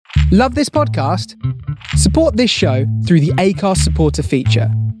Love this podcast? Support this show through the Acast supporter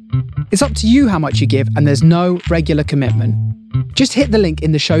feature. It's up to you how much you give, and there's no regular commitment. Just hit the link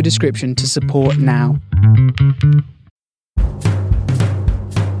in the show description to support now.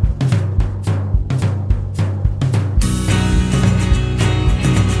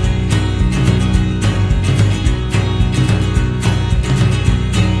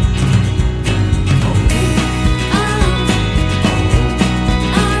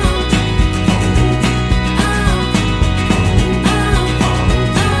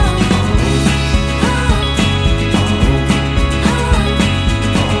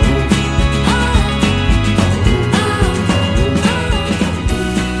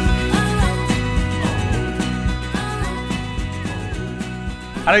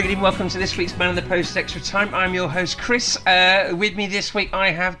 Hello, good evening, welcome to this week's Man on the Post Extra Time. I'm your host, Chris. With me this week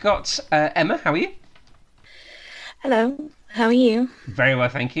I have got Emma. How are you? Hello, how are you? Very well,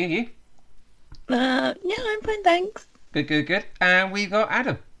 thank you. You? Yeah, I'm fine, thanks. Good. And we've got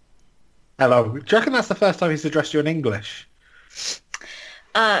Adam. Hello. Do you reckon that's the first time he's addressed you in English?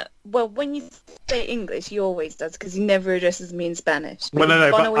 Well, when you say English, he always does, because he never addresses me in Spanish. Well,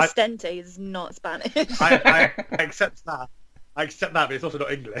 no, Bono but Estente is not Spanish. I accept that. I accept that, but it's also not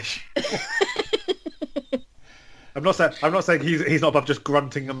English. I'm not saying he's not above just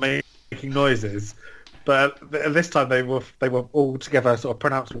grunting and making noises, but this time they were all together sort of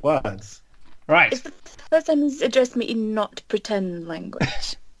pronounced words. Right. It's the first time he's addressed me in not pretend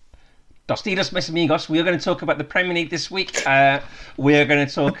language. Dos Tiros, Mes Amigos. We are going to talk about the Premier League this week. We are going to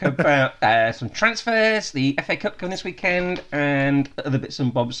talk about some transfers, the FA Cup coming this weekend, and other bits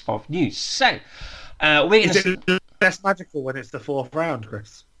and bobs of news. So, we're going to... Less magical when it's the fourth round,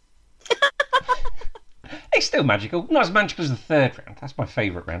 Chris. It's still magical. Not as magical as the third round. That's my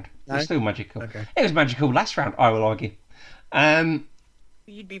favourite round. No? It's still magical. Okay. It was magical last round, I will argue.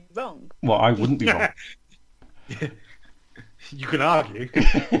 You'd be wrong. Well, I wouldn't be wrong. You can argue.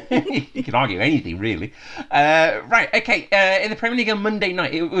 You can argue anything, really. Right, okay. In the Premier League on Monday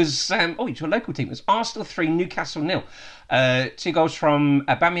night, it was... to a local team. It was Arsenal 3, Newcastle 0. 2 goals from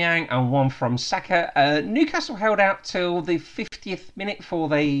Aubameyang and 1 from Saka. Newcastle held out till the 50th minute before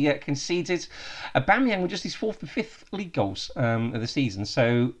they conceded. Aubameyang with just his 4th and 5th league goals of the season.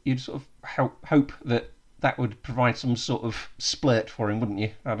 So you'd sort of hope that would provide some sort of splurt for him, wouldn't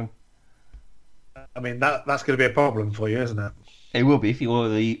you, Adam? I mean, that's going to be a problem for you, isn't it? It will be if you're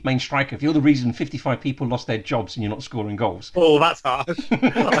the main striker. If you're the reason 55 people lost their jobs and you're not scoring goals. Oh, that's harsh.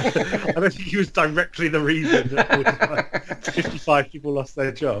 I don't think he was directly the reason that 55 people lost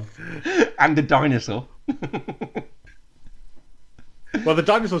their job. And the dinosaur. Well, the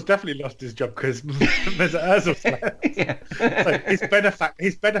dinosaur's definitely lost his job because Mesut Ozil's left. Yeah. So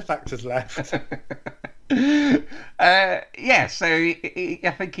his benefactors left. So I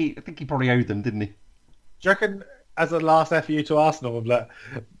think he probably owed them, didn't he? Do you reckon, as a last FU to Arsenal, that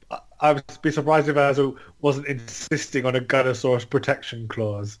I would be surprised if Ozil wasn't insisting on a Gunnosaurus protection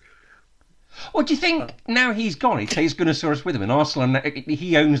clause? Or do you think now he's gone, he takes Gunnosaurus with him, and Arsenal,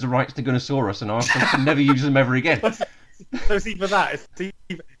 he owns the rights to Gunnosaurus, and Arsenal can never use them ever again? So it's either that. He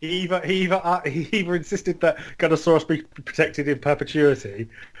either insisted that Gunnosaurus be protected in perpetuity,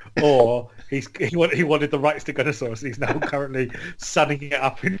 or he wanted the rights to Gunnosaurus, and he's now currently sunning it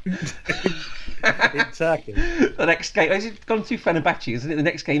up in Turkey. The next game, has it gone to Fenerbahce, isn't it? The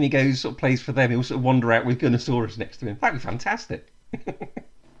next game he goes, sort of plays for them, he'll sort of wander out with Gunnosaurus next to him. That'd be fantastic.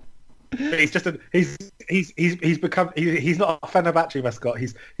 He's just he's become he's not a Fenerbahce mascot.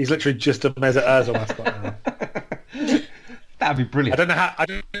 He's literally just a Mesut Ozil mascot now. That'd be brilliant. I don't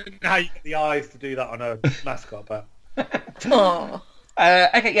know how you get the eyes to do that on a mascot, but.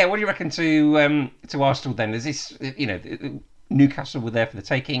 Okay, yeah. What do you reckon to Arsenal then? Is this Newcastle were there for the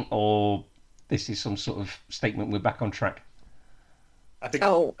taking, or this is some sort of statement we're back on track? I think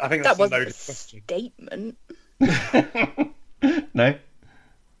that's a loaded question. Statement. No.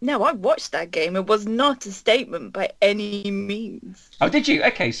 No, I watched that game. It was not a statement by any means. Oh, did you?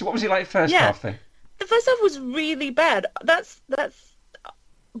 Okay, so what was it like first half then? The first half was really bad. That's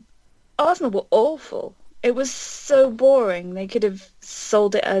Arsenal were awful. It was so boring. They could have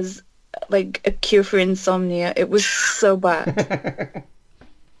sold it as like a cure for insomnia. It was so bad.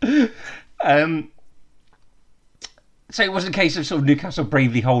 So it was a case of sort of Newcastle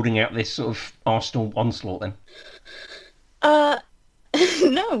bravely holding out this sort of Arsenal onslaught then?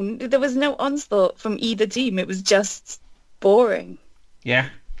 No, there was no onslaught from either team. It was just boring. Yeah.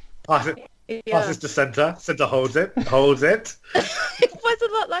 Passes to centre. Centre holds it. It was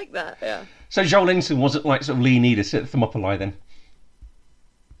a lot like that, yeah. So Joel Linton wasn't like sort of Lee Needers at Thermopylae then?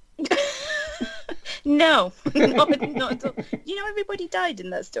 No, not at all. You know, everybody died in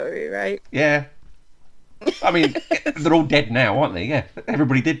that story, right? Yeah. I mean, they're all dead now, aren't they? Yeah,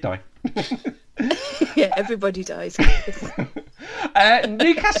 everybody did die. Yeah, everybody dies.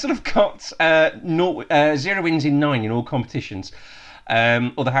 Newcastle have got 0 wins in 9 in all competitions.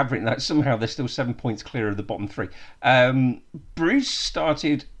 Or they have written that somehow they're still 7 points clear of the bottom 3. Bruce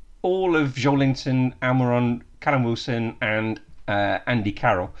started all of Joelinton, Almiron, Callum Wilson, and Andy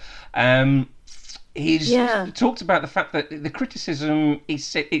Carroll. He's talked about the fact that the criticism, he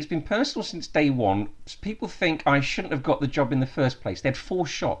said, it's been personal since day one. People think I shouldn't have got the job in the first place. They had 4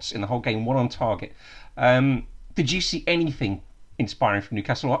 shots in the whole game, 1 on target. Did you see anything inspiring from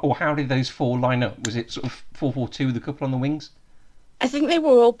Newcastle, or how did those 4 line up? Was it sort of 4-4-2 with a couple on the wings? I think they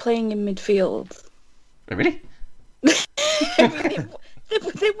were all playing in midfield. Oh, really? they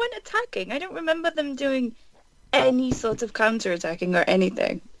weren't attacking. I don't remember them doing any sort of counter-attacking or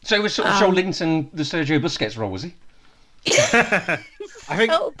anything. So it was sort of Joelinton, the Sergio Busquets role, was he? I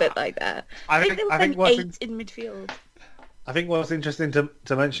think felt a bit like that. I think they were playing 8 in midfield. I think what's interesting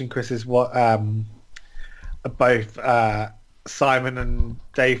to mention, Chris, is what both Simon and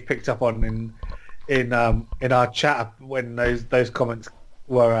Dave picked up on in our chat when those comments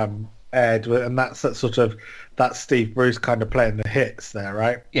were aired, and that's that's Steve Bruce kind of playing the hits there,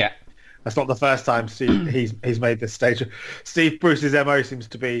 right? Yeah. That's not the first time he's made this stage. Steve Bruce's MO seems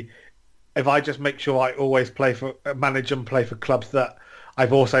to be, if I just make sure I always manage and play for clubs that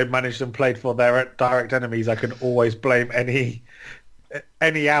I've also managed and played for their direct enemies, I can always blame any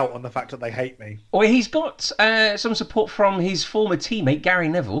out on the fact that they hate me. Well, he's got some support from his former teammate Gary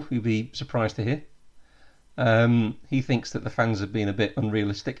Neville, who'd be surprised to hear. He thinks that the fans have been a bit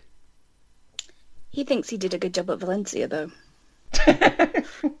unrealistic. He thinks he did a good job at Valencia, though.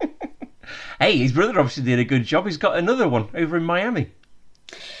 Hey, his brother obviously did a good job. He's got another one over in Miami.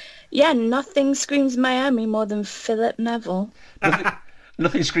 Yeah, nothing screams Miami more than Philip Neville.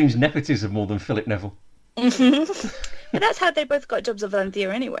 Nothing screams nepotism more than Philip Neville. But that's how they both got jobs at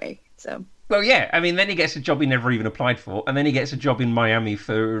Valencia anyway. So. Well, yeah. I mean, then he gets a job he never even applied for, and then he gets a job in Miami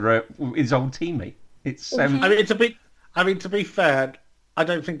for his old teammate. It's. I mean, to be fair, I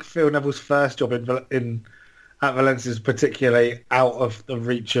don't think Phil Neville's first job at Valencia is particularly out of the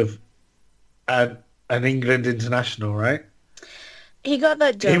reach of an England international, right? He got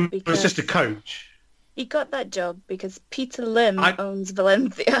that job because... He was just a coach. He got that job because Peter Lim owns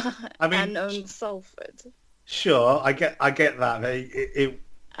Valencia and owns Salford. Sure, I get that.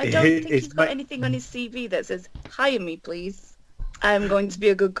 I don't think he's got anything on his CV that says, hire me, please. I'm going to be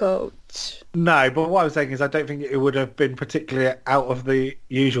a good coach. No, but what I was saying is I don't think it would have been particularly out of the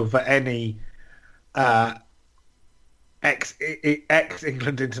usual for any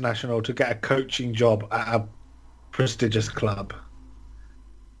ex-England international to get a coaching job at a prestigious club.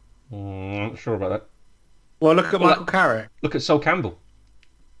 I'm not sure about that. Well, look at Michael Carrick. Look at Sol Campbell.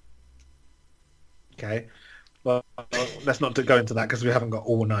 Okay. Well, let's not go into that because we haven't got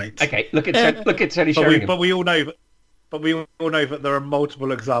all night. Okay, look at Teddy Sheringham. But we all know that there are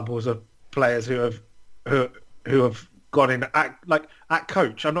multiple examples of players who have gone in at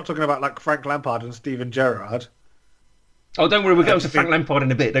coach. I'm not talking about like Frank Lampard and Steven Gerrard. Oh, don't worry, we'll go to Frank Lampard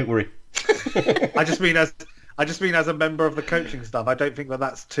in a bit. Don't worry. I just mean as a member of the coaching staff. I don't think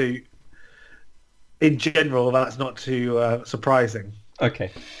that's too. In general, that's not too surprising. Okay.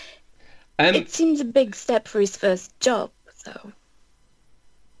 It seems a big step for his first job, though.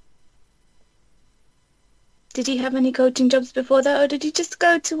 Did he have any coaching jobs before that, or did he just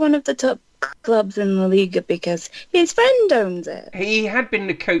go to one of the top clubs in La Liga because his friend owns it? He had been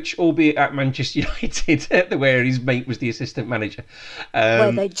the coach, albeit at Manchester United, where his mate was the assistant manager.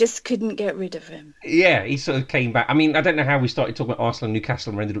 Well, they just couldn't get rid of him. Yeah, he sort of came back. I mean, I don't know how we started talking about Arsenal and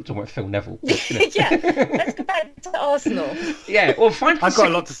Newcastle and we ended up talking about Phil Neville. But, you know. Yeah, let's go back to Arsenal. Yeah, well, I've got a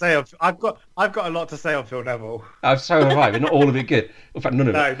lot to say on. I've got a lot to say on Phil Neville. So have I, but not all of it good. In fact, none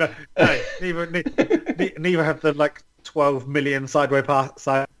of it. No. Neither have the 12 million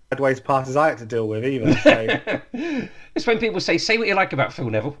sideways passes I had to deal with either. So. It's when people say what you like about Phil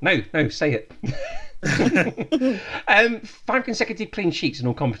Neville. No, say it. 5 consecutive clean sheets in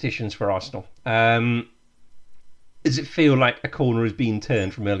all competitions for Arsenal. Does it feel like a corner has been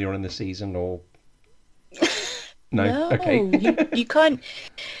turned from earlier on in the season, or no? Okay. you can't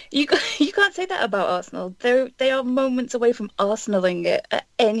say that about Arsenal. They are moments away from Arsenaling it at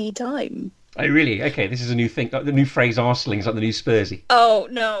any time. Oh really? Okay, this is a new thing. Like the new phrase "Arseling" is like the new Spursy. Oh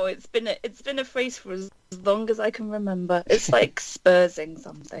no, it's been a phrase for as long as I can remember. It's like Spursing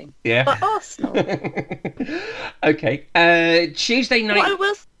something. Yeah. But Arsenal. Okay. Tuesday night. What I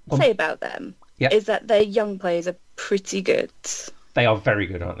will say about them is that their young players are pretty good. They are very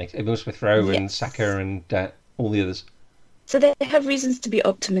good, aren't they? Emil Smith-Rowe and Yes. Saka and all the others. So they have reasons to be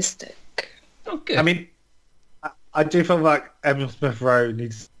optimistic. Oh, good. I mean, I do feel like Emil Smith-Rowe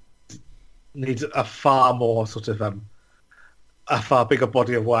needs a far more sort of a far bigger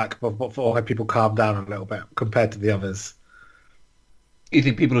body of work before people calm down a little bit compared to the others. You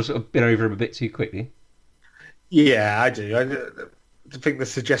think people have sort of been over him a bit too quickly? Yeah, I do. I think the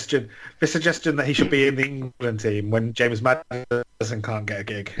suggestion that he should be in the England team when James Maddison can't get a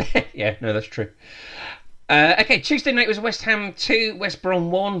gig. Yeah, no, that's true. Okay, Tuesday night was West Ham 2, West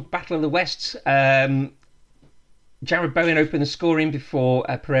Brom 1, Battle of the West. Jared Bowen opened the scoring before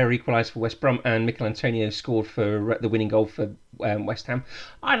Pereira equalised for West Brom, and Mikel Antonio scored for the winning goal for West Ham.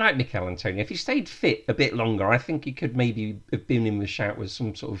 I like Mikel Antonio. If he stayed fit a bit longer, I think he could maybe have been in the shout with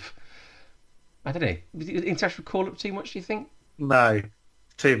some sort of, I don't know, was the international call-up too much, do you think? No,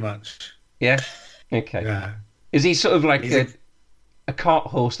 too much. Yeah? Okay. Yeah. Is he sort of like He's a cart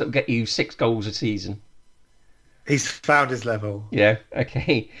horse that will get you 6 goals a season? He's found his level. Yeah,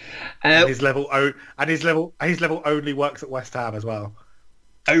 okay. And his level only works at West Ham as well.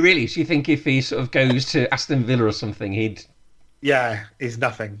 Oh, really? So you think if he sort of goes to Aston Villa or something, he'd... Yeah, he's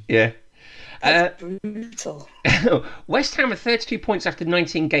nothing. Yeah. Brutal. West Ham are 32 points after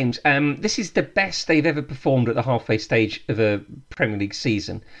 19 games. This is the best they've ever performed at the halfway stage of a Premier League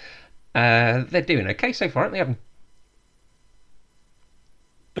season. They're doing okay so far, aren't they, Adam?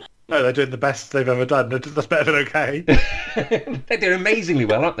 No, they're doing the best they've ever done. That's better than okay. They're doing amazingly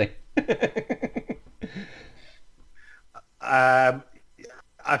well, aren't they? I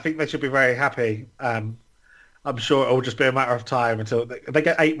think they should be very happy. I'm sure it will just be a matter of time until they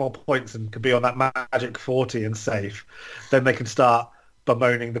get 8 more points and can be on that magic 40 and safe. Then they can start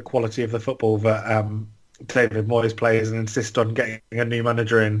bemoaning the quality of the football that David Moyes plays and insist on getting a new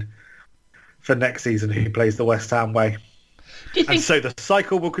manager in for next season who plays the West Ham way. And so the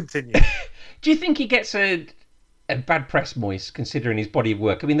cycle will continue. Do you think he gets a bad press, Moyes, considering his body of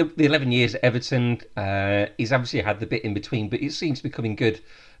work? I mean, the 11 years at Everton, he's obviously had the bit in between, but it seems to be coming good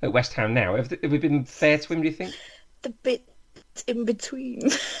at West Ham now. Have we been fair to him, do you think? The bit in between.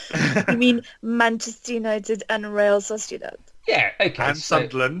 You mean Manchester United and Real Sociedad? Yeah, okay. And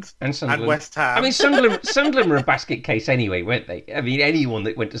Sunderland. And West Ham. I mean, Sunderland were a basket case anyway, weren't they? I mean, anyone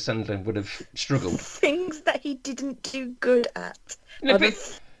that went to Sunderland would have struggled. Things that he didn't do good at. No, are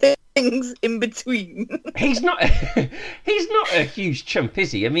but the things in between. he's not a huge chump,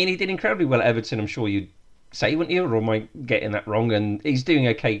 is he? I mean, he did incredibly well at Everton, I'm sure you'd say, wouldn't you? Or am I getting that wrong? And he's doing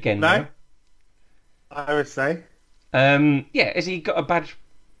okay again No, now. I would say. Yeah, has he got a bad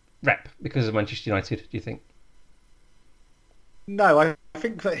rep because of Manchester United, do you think? No, I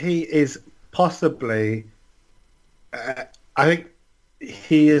think that he is possibly... I think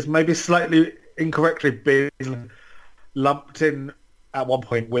he is maybe slightly incorrectly being lumped in at one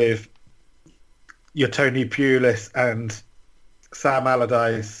point with your Tony Pulis and Sam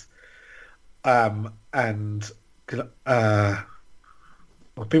Allardyce and... well,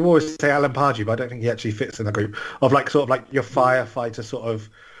 people always say Alan Pardew, but I don't think he actually fits in the group of sort of your firefighter sort of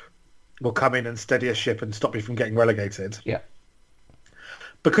will come in and steady a ship and stop you from getting relegated. Yeah.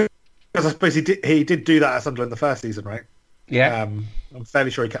 Because I suppose he did do that at Sunderland the first season, right? Yeah. I'm fairly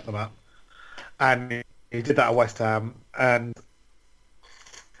sure he kept them up, and he did that at West Ham. But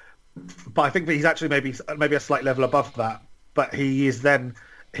I think that he's actually maybe a slight level above that. But he then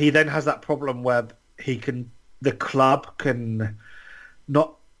has that problem where the club can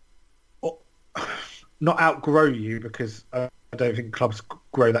not outgrow you, because I don't think clubs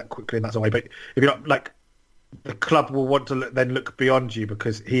grow that quickly in that way. But if you're not the club will want to look beyond you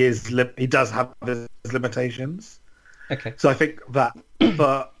because he does have his limitations. Okay. So I think that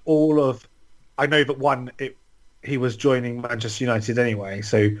for I know that he was joining Manchester United anyway,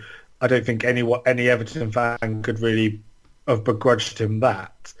 so I don't think any Everton fan could really have begrudged him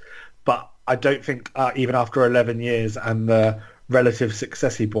that. But I don't think even after 11 years and the relative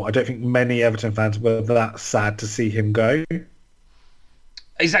success he brought, I don't think many Everton fans were that sad to see him go.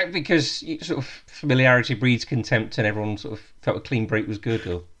 Is that because sort of familiarity breeds contempt and everyone sort of felt a clean break was good?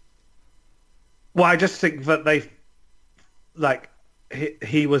 Or? Well, I just think that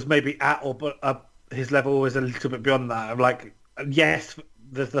he was maybe but his level was a little bit beyond that. Yes,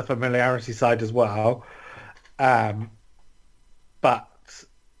 there's the familiarity side as well. But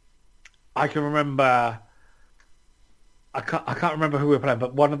I can remember... I can't remember who we were playing,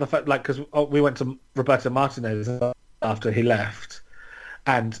 but one of the... because we went to Roberto Martinez after he left,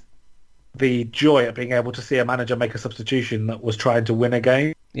 and the joy of being able to see a manager make a substitution that was trying to win a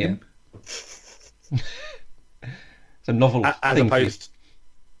game. Yeah. It's a novel as thing. Opposed,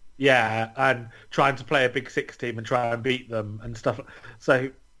 Yeah, and trying to play a Big Six team and try and beat them and stuff. So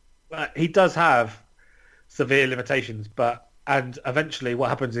he does have severe limitations, and eventually what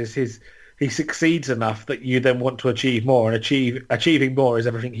happens is he succeeds enough that you then want to achieve more, and achieving more is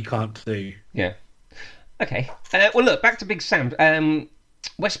everything he can't do. Yeah. Okay. Well, look, back to Big Sam.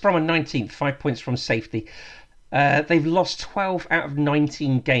 West Brom are 19th, 5 points from safety. They've lost 12 out of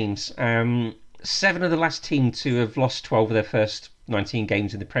 19 games. 7 of the last team to have lost 12 of their first 19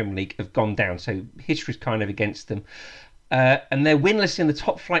 games in the Premier League have gone down, so history's kind of against them. And they're winless in the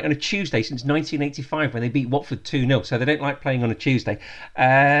top flight on a Tuesday since 1985 when they beat Watford 2-0, so they don't like playing on a Tuesday.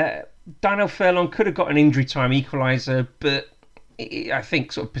 Darnell Furlong could have got an injury time equaliser, but I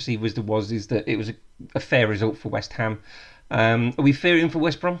think sort of perceived as is that it was a fair result for West Ham. Are we fearing for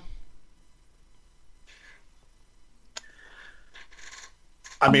West Brom?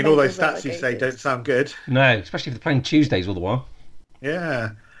 I mean, all those stats you say don't sound good. No, especially if they're playing Tuesdays all the while.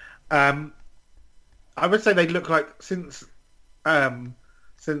 Yeah. I would say they look like, since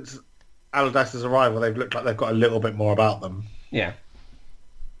Allardyce's arrival, they've looked like they've got a little bit more about them. Yeah.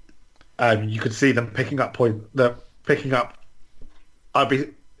 You could see them picking up. I'd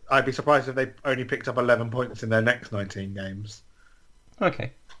be surprised if they only picked up 11 points in their next 19 games.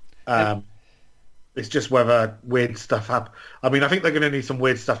 Okay. It's just whether weird stuff happens. I mean, I think they're going to need some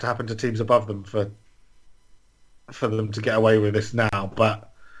weird stuff to happen to teams above them for them to get away with this now,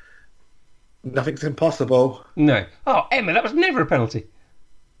 but nothing's impossible. No. Oh, Emma, that was never a penalty.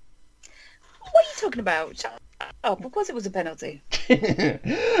 What are you talking about? Shut up. Of course it was a penalty.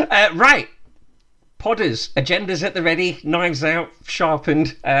 Right. Podders, agendas at the ready, knives out,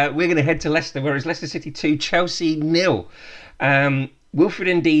 sharpened. We're going to head to Leicester, where it's Leicester City 2, Chelsea 0. Wilfred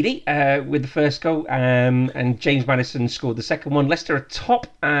Ndidi with the first goal, and James Maddison scored the second one. Leicester are top,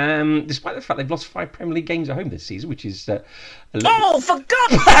 despite the fact they've lost 5 Premier League games at home this season, which is a little... Oh, for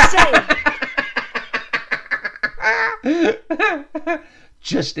God's sake!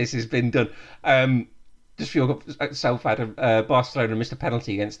 Justice has been done. Just for yourself, Adam, Barcelona missed a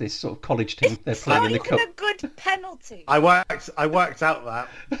penalty against this sort of college team they're playing in the cup. It's not even a good penalty. I worked out that.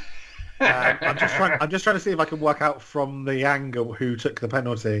 I'm just trying to see if I can work out from the angle who took the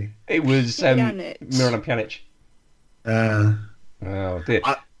penalty. It was Miralem Pjanic. Oh dear.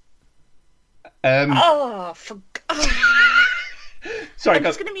 Sorry, I'm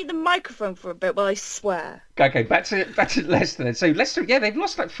just going to mute the microphone for a bit while I swear. Okay, back to Leicester then. So Leicester, yeah, they've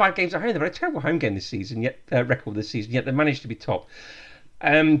lost like 5 games at home. They've had a terrible home game this season, yet record this season, yet they managed to be top.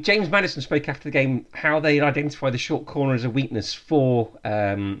 James Maddison spoke after the game how they identify the short corner as a weakness for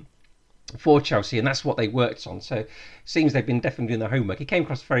Chelsea, and that's what they worked on. So it seems they've been definitely doing their homework. He came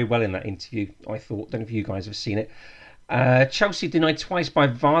across very well in that interview, I thought. Don't know if you guys have seen it. Chelsea denied twice by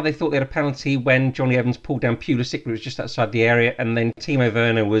VAR. They thought they had a penalty when Johnny Evans pulled down Pulisic, but it was just outside the area, and then Timo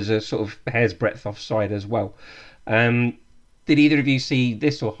Werner was a sort of hair's breadth offside as well. Did either of you see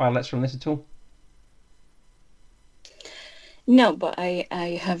this or highlights from this at all? No, but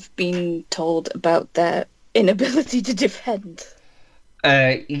I have been told about their inability to defend.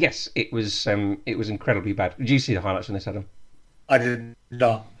 Yes, it was incredibly bad. Did you see the highlights from this, Adam? I did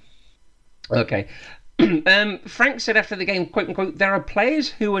not. Okay. Frank said after the game, quote unquote, there are players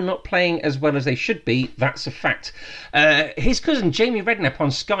who are not playing as well as they should be. That's a fact. His cousin Jamie Redknapp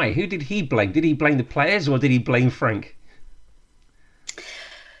on Sky, who did he blame? Did he blame the players or did he blame Frank?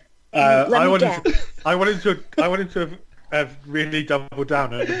 I wanted to have really doubled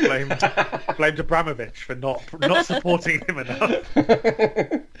down and blamed Abramovich for not supporting him enough.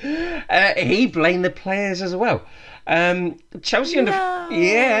 He blamed the players as well. Chelsea under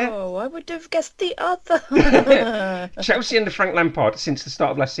I would have guessed the other. Chelsea under Frank Lampard since the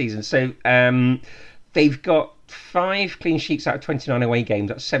start of last season. So they've got 5 clean sheets out of 29 away games.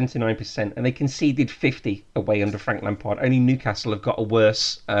 That's 79%, and they conceded 50 away under Frank Lampard. Only Newcastle have got a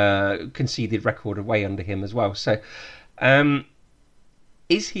worse conceded record away under him as well. So.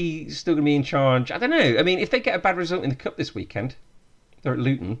 Is he still going to be in charge? I don't know. I mean, if they get a bad result in the Cup this weekend, they're at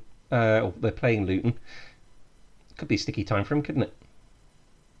Luton, or they're playing Luton, it could be a sticky time for him, couldn't it?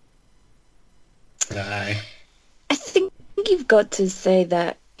 No. I think you've got to say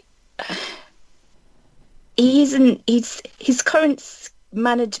that his current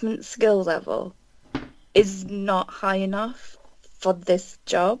management skill level is not high enough for this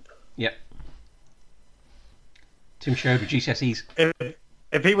job. Yeah. Tim Sherwood, GCSEs.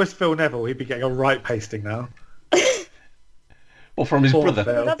 If he was Phil Neville, he'd be getting a right pasting now. Or from his brother.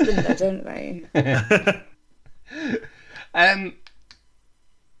 They love them though, don't they?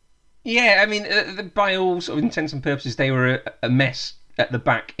 Yeah, I mean, by all sort of intents and purposes, they were a mess at the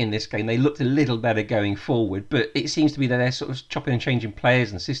back in this game. They looked a little better going forward, but it seems to be that they're sort of chopping and changing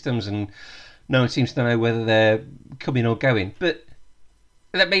players and systems, and no one seems to know whether they're coming or going. But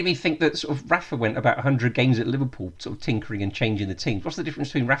that made me think that sort of Rafa went about 100 games at Liverpool, sort of tinkering and changing the teams. What's the difference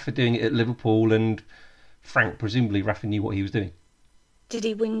between Rafa doing it at Liverpool and Frank? Presumably Rafa knew what he was doing. Did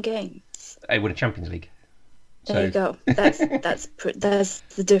he win games? He won a Champions League. There you go. That's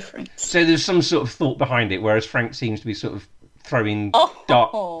the difference. So there's some sort of thought behind it, whereas Frank seems to be sort of throwing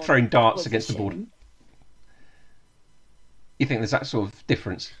darts against the board. You think there's that sort of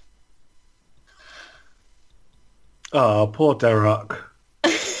difference? Oh, poor Derek.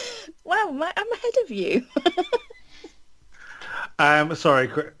 Wow, I'm ahead of you. Sorry,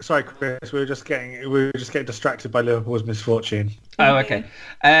 Chris. We were just getting distracted by Liverpool's misfortune. Oh, okay.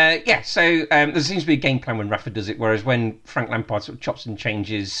 So there seems to be a game plan when Rafa does it, whereas when Frank Lampard sort of chops and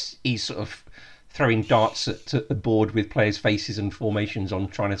changes, he's sort of throwing darts at the board with players' faces and formations on,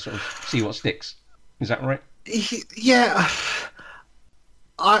 trying to sort of see what sticks. Is that right? Yeah,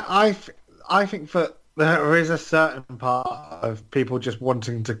 I think that there is a certain part of people just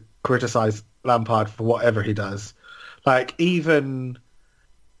wanting to criticise Lampard for whatever he does. Like even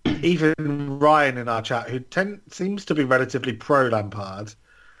Ryan in our chat, who seems to be relatively pro Lampard,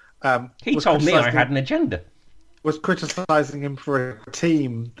 he told me I had an agenda. Was criticising him for a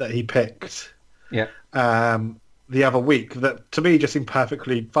team that he picked. Yeah. The other week that to me just seemed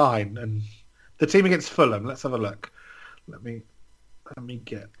perfectly fine. And the team against Fulham. Let's have a look. Let me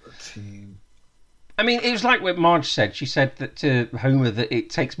get the team. I mean, it was like what Marge said. She said that to Homer that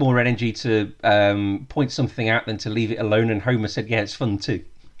it takes more energy to point something out than to leave it alone. And Homer said, yeah, it's fun too.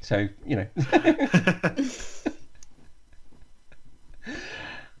 So, you know.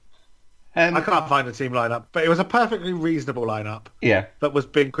 I can't find a team lineup, but it was a perfectly reasonable lineup. Yeah. That was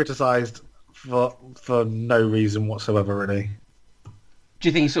being criticised for no reason whatsoever, really. Do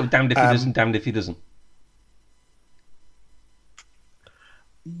you think he's sort of damned if he does and damned if he doesn't?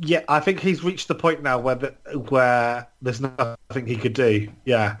 Yeah, I think he's reached the point now where there's nothing he could do.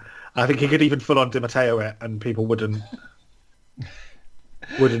 Yeah, I think he could even full on Di Matteo it, and people wouldn't,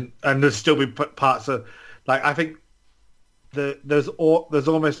 and there'd still be parts of, like, I think there's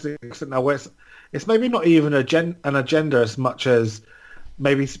almost an extent now where it's maybe not even an agenda as much as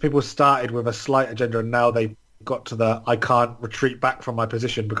maybe people started with a slight agenda and now they got to the I can't retreat back from my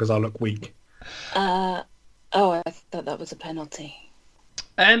position because I look weak. I thought that was a penalty.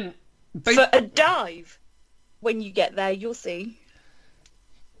 But... For a dive. When you get there, you'll see.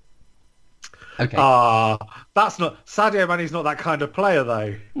 Okay. That's not... Sadio Mane's not that kind of player,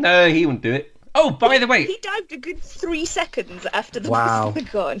 though. No, he wouldn't do it. Oh, by the way... He dived a good 3 seconds after the wow. was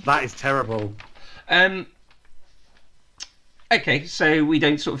gone. That is terrible. Okay, so we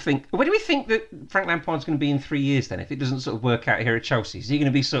don't sort of think... Where do we think that Frank Lampard's going to be in 3 years, then, if it doesn't sort of work out here at Chelsea? Is he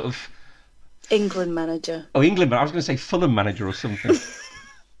going to be sort of... England manager. Oh, England, I was going to say Fulham manager or something.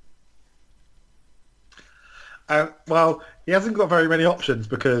 Well, he hasn't got very many options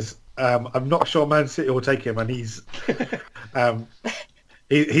because I'm not sure Man City will take him, and he's made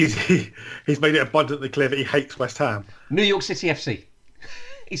it abundantly clear that he hates West Ham. New York City FC.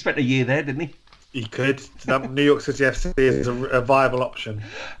 He spent a year there, didn't he? He could. New York City FC is a viable option.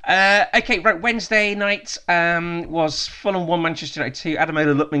 Okay, right. Wednesday night was Fulham 1, Manchester United 2.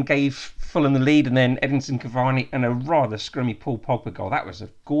 Ademola Lookman gave Fulham the lead, and then Edinson Cavani and a rather scrummy Paul Pogba goal. That was a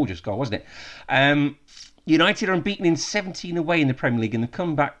gorgeous goal, wasn't it? United are unbeaten in 17 away in the Premier League and have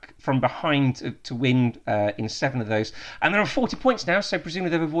come back from behind to win in 7 of those. And they're on 40 points now, so presumably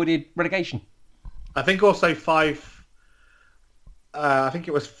they've avoided relegation. I think also 5... I think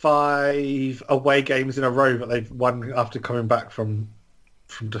it was 5 away games in a row that they've won after coming back from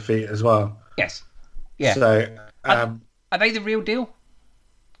defeat as well. Yes. Yeah. So, are they the real deal?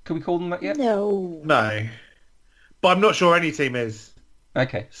 Could we call them that yet? No. No. But I'm not sure any team is.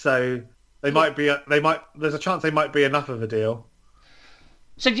 Okay. So they might be. There's a chance they might be enough of a deal.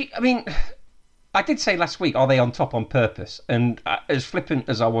 So I did say last week, are they on top on purpose? And as flippant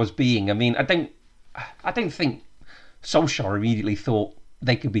as I was being, I mean, I don't think Solskjaer immediately thought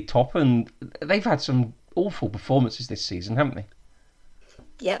they could be top, and they've had some awful performances this season, haven't they?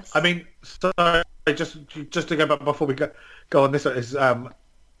 Yes. I mean, so just to go back before we go on this one is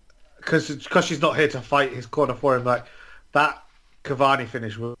because she's not here to fight his corner for him. Like that Cavani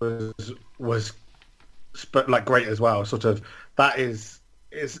finish was like great as well. Sort of that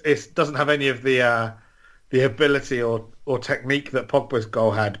it doesn't have any of the ability or technique that Pogba's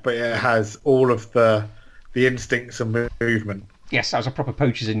goal had, but it has all of the instincts and movement. Yes, that was a proper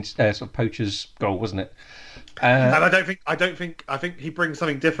poacher's goal, wasn't it? And I think he brings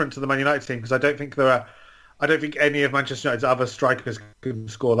something different to the Man United team because I don't think there I don't think any of Manchester United's other strikers can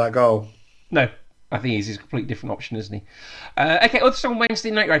score that goal. No, I think he's a completely different option, isn't he? Okay, also on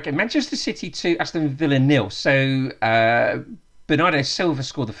Wednesday night, okay, Manchester City 2, Aston Villa 0. So Bernardo Silva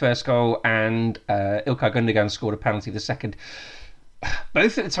scored the first goal and Ilkay Gundogan scored a penalty the second.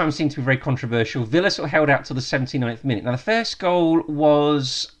 Both at the time seemed to be very controversial. Villa sort of held out till the 79th minute. Now, the first goal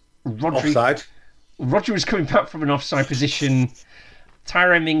was Offside. Rodri was coming back from an offside position.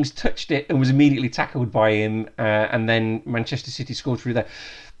 Tyrone Mings touched it and was immediately tackled by him, and then Manchester City scored through there.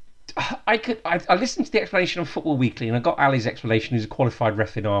 I listened to the explanation on Football Weekly, and I got Ali's explanation, who's a qualified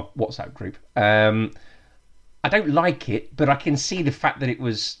ref in our WhatsApp group. I don't like it, but I can see the fact that it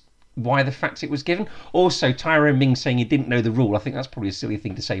was why the fact it was given. Also, Tyrone Mings saying he didn't know the rule. I think that's probably a silly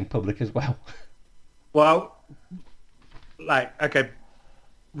thing to say in public as well. Well, okay,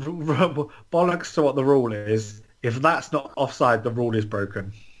 bollocks to what the rule is. If that's not offside, the rule is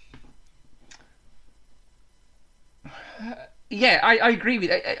broken. Yeah, I agree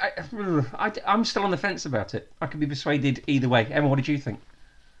with you. I'm still on the fence about it. I could be persuaded either way. Emma, what did you think?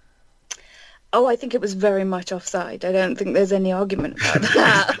 Oh, I think it was very much offside. I don't think there's any argument about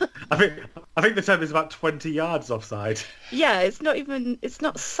that. I think the term is about 20 yards offside. Yeah, it's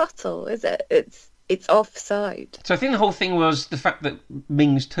not subtle, is it? It's offside. So I think the whole thing was the fact that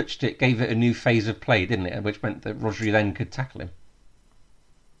Mings touched it gave it a new phase of play, didn't it? Which meant that Rodri then could tackle him.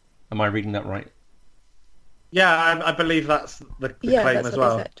 Am I reading that right? Yeah, I believe that's the claim that's as what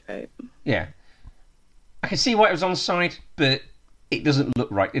well. I said, right? Yeah. I can see why it was onside, but it doesn't look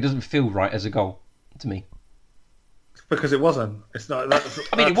right. It doesn't feel right as a goal to me. Because it wasn't. It's not. That's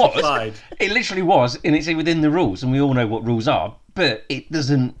I mean, it was. Offside. It literally was, and it's within the rules, and we all know what rules are. But it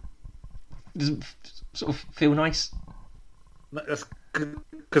doesn't sort of feel nice. That's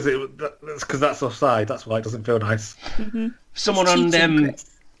because that's offside. That's why it doesn't feel nice. Mm-hmm. Someone It's on cheating,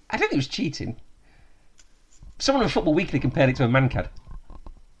 Chris. I don't think it was cheating. Someone on Football Weekly compared it to a mancad.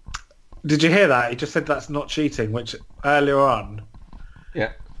 Did you hear that? He just said that's not cheating, which earlier on,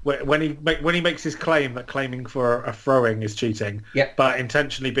 Yeah. when he makes his claim that claiming for a throwing is cheating, Yeah. but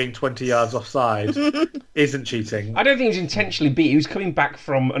intentionally being 20 yards offside isn't cheating. I don't think he was intentionally beat. He was coming back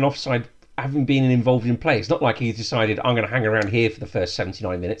from an offside, having been involved in play. It's not like he decided, I'm going to hang around here for the first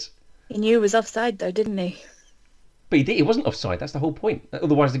 79 minutes. He knew it was offside, though, didn't he? But he did. He wasn't offside. That's the whole point.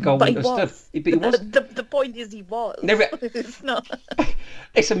 Otherwise, the goal But he wouldn't have was. stood. But he was. The point is he was. No, but- It's not.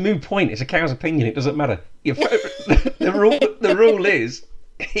 It's a moot point. It's a cow's opinion. It doesn't matter. The rule is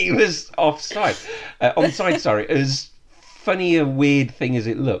he was offside. Onside, sorry. As funny a weird thing as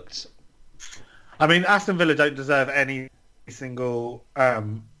it looked. I mean, Aston Villa don't deserve any single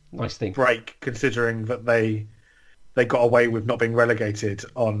Nice thing. break, considering that they got away with not being relegated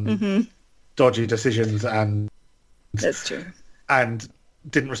on dodgy decisions That's true. and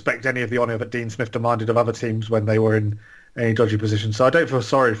didn't respect any of the honour that Dean Smith demanded of other teams when they were in any dodgy position. So I don't feel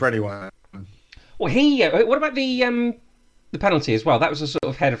sorry for anyone. Well, what about the penalty as well? That was a sort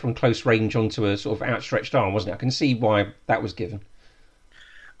of header from close range onto a sort of outstretched arm, wasn't it? I can see why that was given.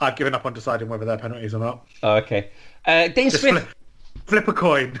 I've given up on deciding whether they're penalties or not. Oh, okay. Dean Just Smith. flip a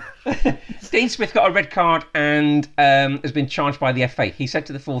coin. Dean Smith got a red card and has been charged by the FA. He said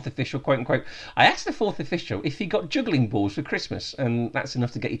to the fourth official, quote unquote, I asked the fourth official if he got juggling balls for Christmas, and that's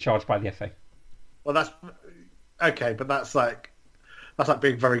enough to get you charged by the FA. Well, that's okay, but that's like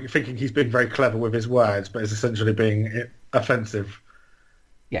being thinking he's being very clever with his words, but it's essentially being offensive.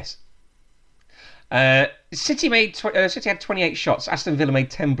 Yes. City had 28 shots. Aston Villa made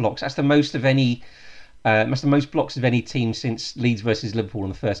 10 blocks. That's the most of any. That's the most blocks of any team since Leeds versus Liverpool in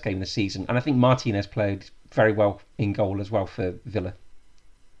the first game of the season. And I think Martinez played very well in goal as well for Villa.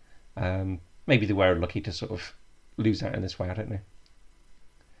 Maybe they were unlucky to sort of lose out in this way. I don't know.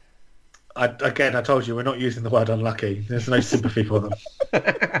 I told you we're not using the word unlucky. There's no sympathy for them.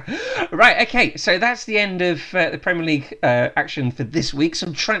 Right, okay, so that's the end of the Premier League action for this week.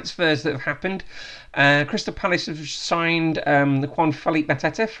 Some transfers that have happened. Crystal Palace have signed the Juan Felipe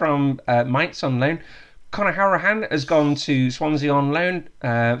Mateta from Mainz on loan. Conor Hourihane has gone to Swansea on loan.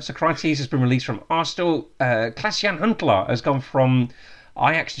 Socrates has been released from Arsenal. Klaas-Jan Huntelaar has gone from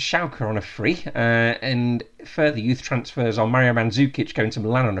Ajax to Schalke on a free. And further youth transfers are Mario Mandzukic going to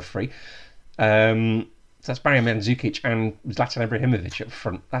Milan on a free. So that's Mario Mandzukic and Zlatan Ibrahimovic up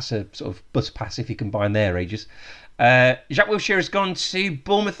front. That's a sort of bus pass if you combine their ages. Jacques Wilshere has gone to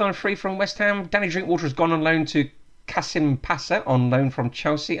Bournemouth on free from West Ham. Danny Drinkwater has gone on loan to Kasim Pasa on loan from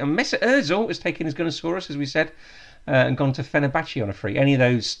Chelsea. And Mesut Ozil has taken his Gunnosaurus, as we said, and gone to Fenerbahce on a free. Any of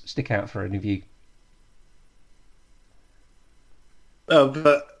those stick out for any of you? Oh,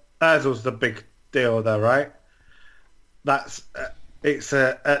 but Ozil's the big deal there, right? That's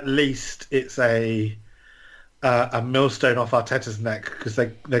at least it's a a millstone off Arteta's neck because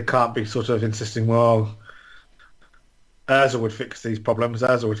they can't be sort of insisting, well, Ozil would fix these problems.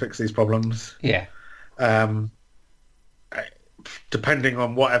 Yeah. Depending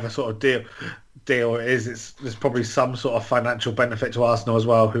on whatever sort of deal it is, there's probably some sort of financial benefit to Arsenal as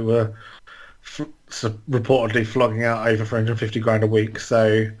well, who were reportedly flogging out over 450 grand a week.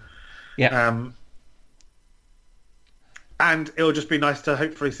 So, yeah. And it'll just be nice to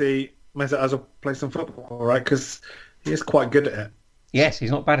hopefully see Mesut Ozil play some football, right? Because he is quite good at it. Yes,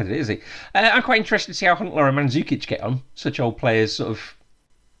 he's not bad at it, is he? I'm quite interested to see how Huntelaar and Mandzukic get on. Such old players sort of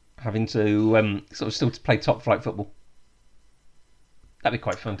having to sort of still to play top flight football. That'd be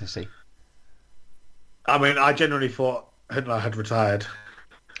quite fun to see. I mean, I generally thought Huntelaar had retired.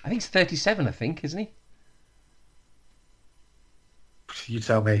 I think he's 37, isn't he? You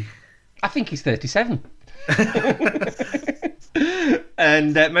tell me. I think he's 37.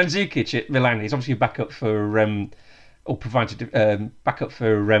 And Mandzukic at Milan is obviously a backup for, or provided backup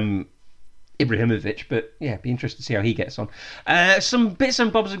for Ibrahimovic. But yeah, be interested to see how he gets on. Some bits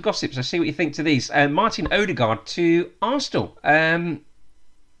and bobs and gossips. I see what you think to these. Martin Odegaard to Arsenal.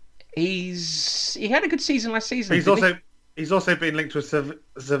 He had a good season last season. He's also been linked with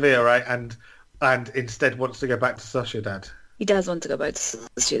Sevilla, right? And instead wants to go back to Sociedad. He does want to go back to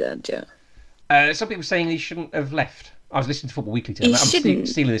Sociedad, yeah. Some people saying he shouldn't have left. I was listening to Football Weekly today. I'm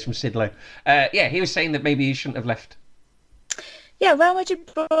stealing this from Sid Lowe. Yeah, he was saying that maybe he shouldn't have left. Yeah, Real Madrid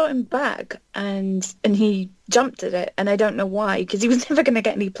brought him back and he jumped at it, and I don't know why, because he was never going to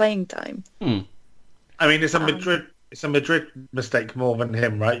get any playing time. I mean, it's a Madrid mistake more than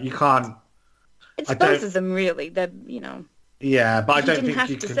him, right? You can't. It's both of them, really. They're, Yeah, but I don't think you didn't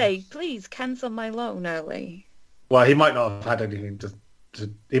have to can say, please cancel my loan early. Well, he might not have had anything to.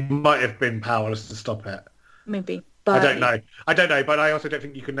 He might have been powerless to stop it. Maybe. But I don't know, but I also don't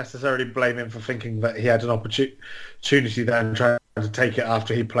think you can necessarily blame him for thinking that he had an opportunity there and trying to take it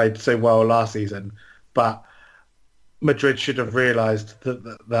after he played so well last season. But Madrid should have realised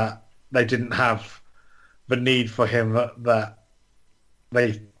that they didn't have the need for him that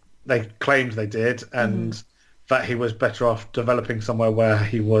they claimed they did, and that he was better off developing somewhere where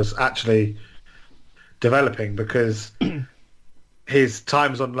he was actually developing, because his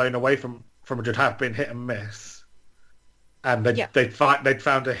times on loan away from Madrid have been hit and miss. And they'd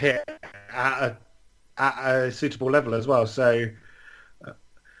found a hit at a suitable level as well. So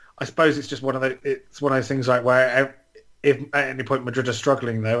I suppose it's just one of those things, like, where if at any point Madrid are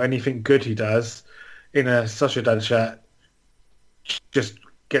struggling, though, anything good he does in a Sociedad shirt just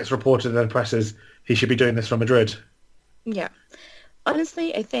gets reported in the press as he should be doing this for Madrid. Yeah.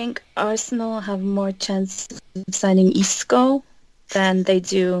 Honestly, I think Arsenal have more chance of signing Isco than they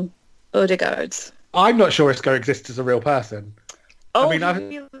do Odegaard. I'm not sure Isco exists as a real person. Oh, he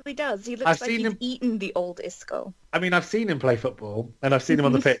really does. He looks like he's eaten the old Isco. I mean, I've seen him play football, and I've seen him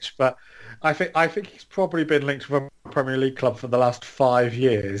on the pitch, but I think he's probably been linked with a Premier League club for the last 5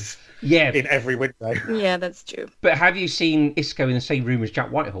 years. Yeah. In every window. Yeah, that's true. But have you seen Isco in the same room as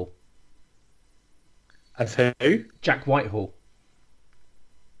Jack Whitehall? As who? Jack Whitehall.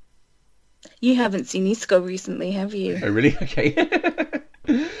 You haven't seen Isco recently, have you? Oh, really? Okay.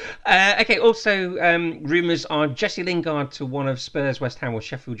 Okay, also, rumours are Jesse Lingard to one of Spurs, West Ham or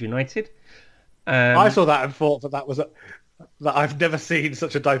Sheffield United. I saw that and thought that I've never seen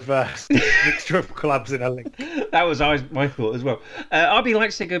such a diverse mixture of clubs in a link. That was my thought as well. RB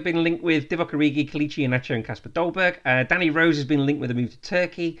Leipzig have been linked with Divock Origi, Kelechi Iheanacho and Kasper Dolberg. Danny Rose has been linked with a move to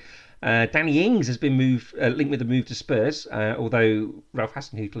Turkey. Danny Ings has been linked with a move to Spurs, although Ralph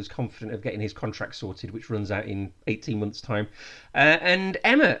Hasenhüttl is confident of getting his contract sorted, which runs out in 18 months' time. And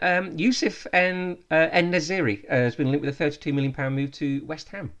Emma, Youssef and En-Nesyri has been linked with a £32 million move to West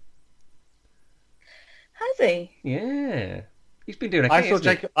Ham. Has he? Yeah, he's been doing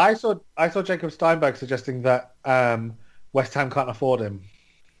okay. I saw Jacob Steinberg suggesting that West Ham can't afford him.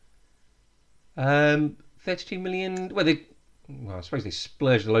 32 million. Well, I suppose they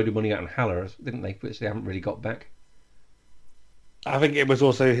splurged a load of money out on Haller, didn't they? Which they haven't really got back. I think it was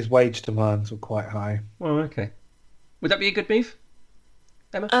also his wage demands were quite high. Oh, okay. Would that be a good move,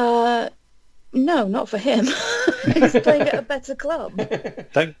 Emma? No, not for him. He's playing at a better club.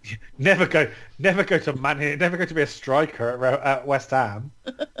 Never go to never go to be a striker at West Ham.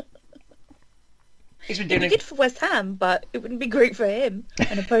 It'd be good for West Ham, but it wouldn't be great for him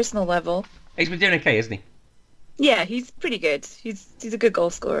on a personal level. He's been doing okay, isn't he? Yeah, he's pretty good. He's a good goal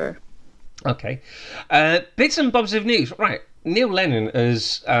scorer. Okay. Bits and bobs of news. Right. Neil Lennon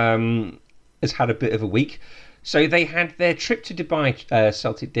has had a bit of a week. So they had their trip to Dubai,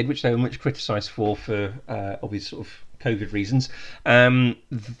 Celtic did, which they were much criticised for obvious sort of COVID reasons.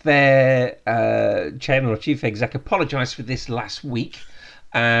 Their chairman or chief exec apologised for this last week.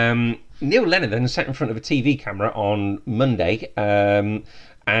 Neil Lennon then sat in front of a TV camera on Monday,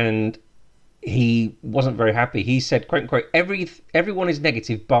 and he wasn't very happy. He said, quote unquote, everyone is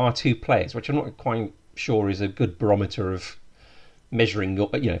negative bar 2 players, which I'm not quite sure is a good barometer of measuring your,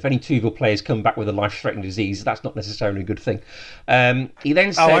 if any 2 of your players come back with a life-threatening disease, that's not necessarily a good thing. He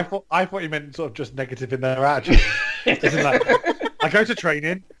then said... I thought you meant sort of just negative in their attitude. Isn't like, I go to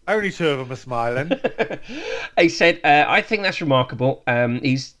training, only 2 of them are smiling. He said, I think that's remarkable.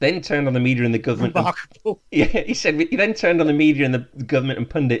 He's then turned on the media and the government. Remarkable. He said, he then turned on the media and the government and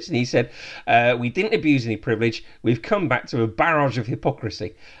pundits, and he said, we didn't abuse any privilege. We've come back to a barrage of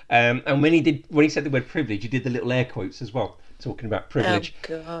hypocrisy. And when he said the word privilege, he did the little air quotes as well, talking about privilege.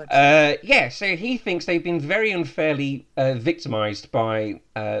 Oh, God. So he thinks they've been very unfairly victimised by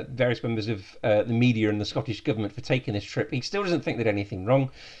various members of the media and the Scottish government for taking this trip. He still doesn't think they did anything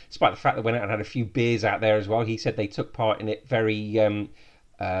wrong, despite the fact that went out and had a few beers out there as well. He said they took part in it very,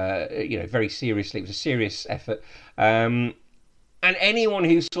 very seriously. It was a serious effort. And anyone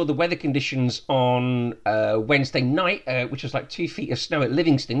who saw the weather conditions on Wednesday night, which was like 2 feet of snow at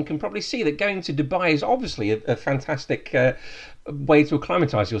Livingston, can probably see that going to Dubai is obviously a fantastic way to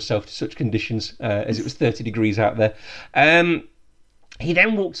acclimatise yourself to such conditions, as it was 30 degrees out there. He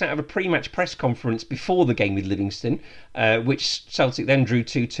then walks out of a pre-match press conference before the game with Livingston, which Celtic then drew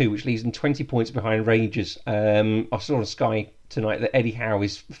 2-2, which leaves them 20 points behind Rangers. I saw on Sky tonight that Eddie Howe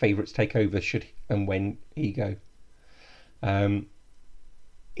is favourite to take over should and when he go.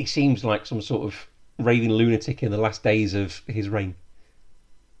 He seems like some sort of raving lunatic in the last days of his reign.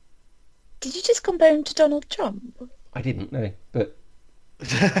 Did you just compare him to Donald Trump? I didn't know, but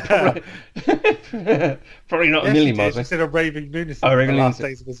probably not a million miles. Instead of raving lunatic Oh, raving the last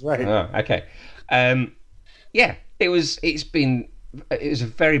lunatic. days of his reign. Oh, okay. It was a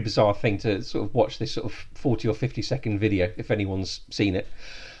very bizarre thing to sort of watch this sort of 40 or 50 second video, if anyone's seen it.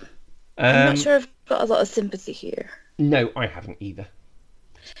 I'm not sure I've got a lot of sympathy here. No, I haven't either.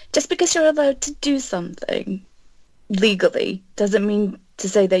 Just because you're allowed to do something legally doesn't mean to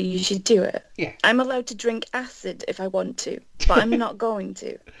say that you should do it. Yeah. I'm allowed to drink acid if I want to, but I'm not going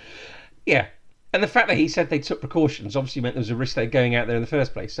to. Yeah. And the fact that he said they took precautions obviously meant there was a risk they're going out there in the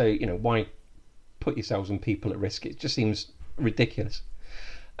first place. So, why put yourselves and people at risk? It just seems ridiculous.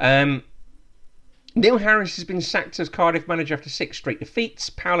 Neil Harris has been sacked as Cardiff manager after 6 straight defeats.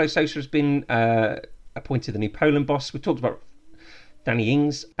 Paulo Sousa has been appointed the new Poland boss. We talked about Danny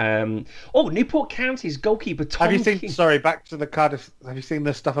Ings. Newport County's goalkeeper Tom Have you seen? King. Sorry, back to the Cardiff. Have you seen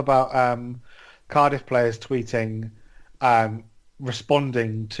the stuff about Cardiff players tweeting,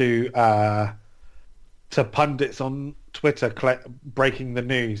 responding to pundits on Twitter breaking the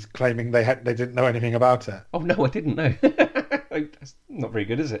news, claiming they didn't know anything about it? Oh no, I didn't know. That's not very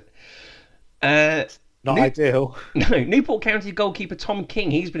good, is it? Not ideal. No, Newport County goalkeeper Tom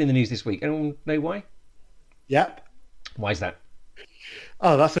King. He's been in the news this week. Anyone know why? Yep. Why is that?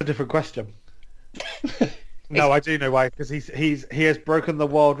 Oh, that's a different question. No, I do know why, because he has broken the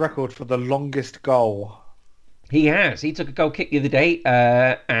world record for the longest goal. He has. He took a goal kick the other day,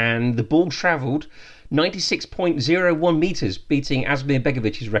 and the ball travelled 96.01 metres, beating Asmir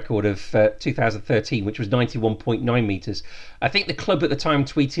Begovic's record of 2013, which was 91.9 metres. I think the club at the time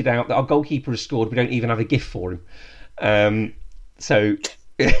tweeted out that our goalkeeper has scored. We don't even have a GIF for him. So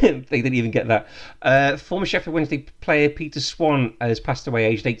they didn't even get that. Former Sheffield Wednesday player Peter Swan has passed away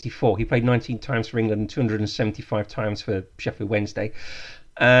aged 84. He played 19 times for England and 275 times for Sheffield Wednesday.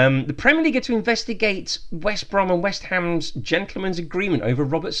 The Premier League are to investigate West Brom and West Ham's gentleman's agreement over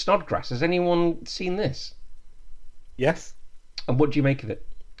Robert Snodgrass. Has anyone seen this? Yes. And what do you make of it?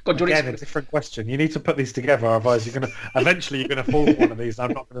 God, Again, a different question. You need to put these together, otherwise you're going to eventually fall for one of these.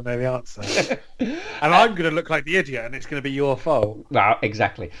 And I'm not going to know the answer, and I'm going to look like the idiot, and it's going to be your fault. Well,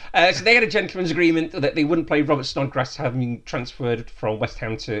 exactly. So they had a gentleman's agreement that they wouldn't play Robert Snodgrass, having transferred from West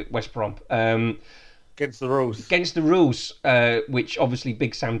Ham to West Brom. Against the rules. Against the rules, which obviously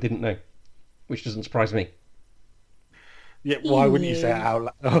Big Sam didn't know, which doesn't surprise me. Yeah, why wouldn't you say it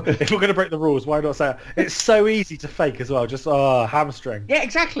out loud? If we're going to break the rules, why not say it? It's so easy to fake as well. Just, hamstring. Yeah,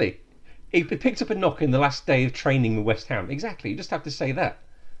 exactly. He picked up a knock in the last day of training with West Ham. Exactly. You just have to say that.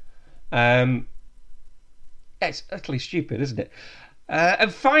 It's utterly stupid, isn't it?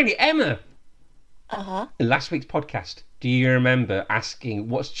 And finally, Emma. Uh-huh. In last week's podcast, do you remember asking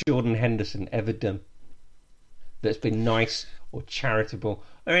what's Jordan Henderson ever done that's been nice or charitable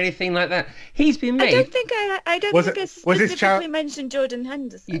or anything like that. He's been made. I don't think I specifically mentioned Jordan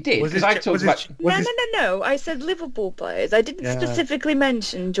Henderson. You did, because I talked about... No. I said Liverpool players. I didn't specifically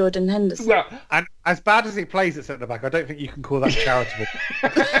mention Jordan Henderson. Well, and as bad as he plays at centre back, I don't think you can call that charitable.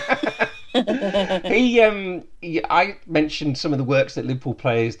 I mentioned some of the works that Liverpool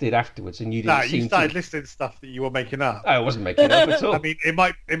players did afterwards, and you didn't. You started listing stuff that you were making up. I wasn't making it up at all. I mean,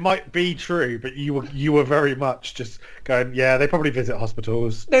 it might be true, but you were very much just going, yeah, they probably visit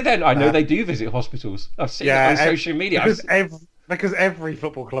hospitals. No, I know they do visit hospitals. I've seen it on social media. Because every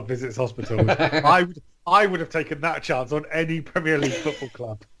football club visits hospitals. I would have taken that chance on any Premier League football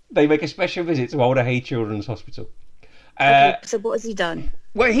club. They make a special visit to Older Hay Children's Hospital. Okay, so what has he done?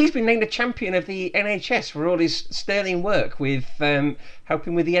 Well, he's been named a champion of the NHS for all his sterling work with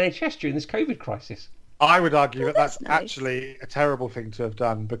helping with the NHS during this COVID crisis. I would argue that's nice. Actually a terrible thing to have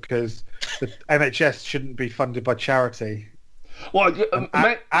done, because the NHS shouldn't be funded by charity. Well,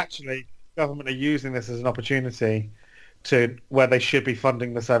 actually, government are using this as an opportunity to where they should be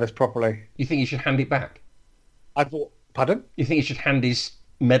funding the service properly. You think he should hand it back? Pardon? You think he should hand his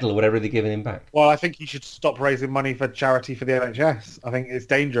medal or whatever they're giving him back? Well, I think he should stop raising money for charity for the NHS. I think it's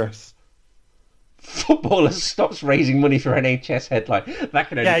dangerous. Footballer stops raising money for NHS headline. That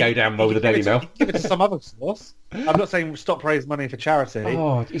can only go down well with the Daily Mail. Give it to some other source. I'm not saying stop raising money for charity.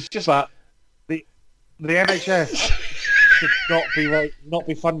 Oh, it's just... But the NHS should not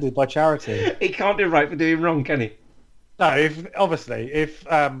be funded by charity. He can't do right for doing wrong, can he? No, if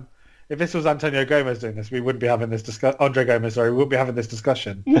this was Antonio Gomez doing this, we wouldn't be having this Andre Gomez, sorry, we wouldn't be having this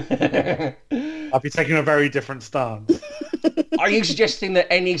discussion. I'd be taking a very different stance. Are you suggesting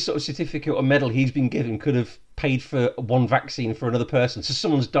that any sort of certificate or medal he's been given could have paid for one vaccine for another person? So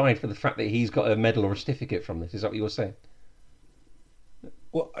someone's died for the fact that he's got a medal or a certificate from this. Is that what you're saying?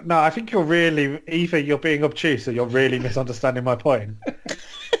 Well, no, I think either you're being obtuse or you're really misunderstanding my point.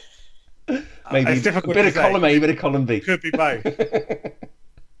 Maybe it's difficult a bit to of column A, a bit of column B. Could be both.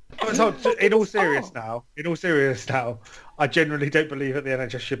 In all seriousness now, I generally don't believe that the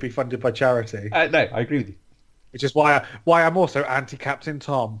NHS should be funded by charity. No, I agree with you. Which is why I'm also anti-Captain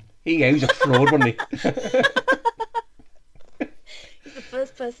Tom. He was a fraud, wasn't he? He's the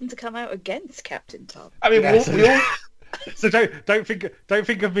first person to come out against Captain Tom. I mean, Yes. we all... So don't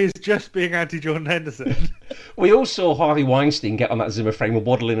think of me as just being anti-Jordan Henderson. We all saw Harvey Weinstein get on that Zimmer frame and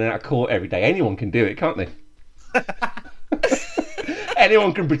waddle in and out of court every day. Anyone can do it, can't they?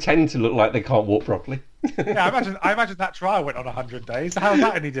 Anyone can pretend to look like they can't walk properly. Yeah, I imagine that trial went on 100 days. How's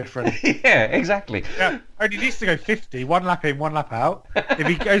that any different? Yeah, exactly. Yeah, only needs to go 50, one lap in, one lap out.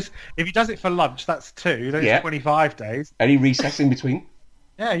 If he does it for lunch, that's 2. Then it's 25 days. Any recess in between?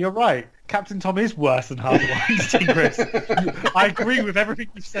 Yeah, you're right. Captain Tom is worse than Harvey Weinstein, Chris. I agree with everything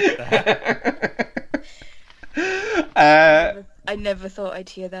you said there. I never thought I'd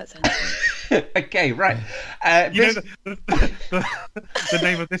hear that sentence. Okay, right. You know the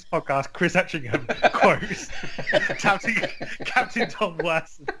name of this podcast, Chris Etchingham quotes Captain Tom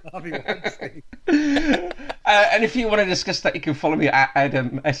worse than Harvey Weinstein. And if you want to discuss that, you can follow me at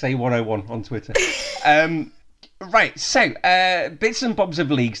AdamSA101 on Twitter. Right, so bits and bobs of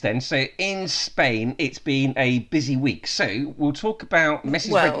leagues then. So in Spain, it's been a busy week. So we'll talk about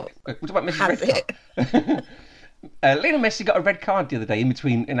Messi's red card. Lionel Messi got a red card the other day in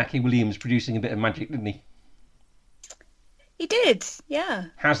between Inaki Williams producing a bit of magic, didn't he? He did, yeah.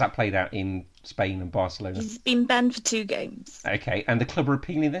 How's that played out in Spain and Barcelona? He's been banned for 2 games. Okay, and the club are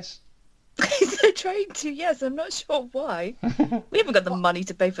appealing this? They're trying to, yes. I'm not sure why. We haven't got the money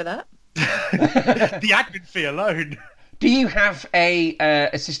to pay for that. The admin fee alone. Do you have a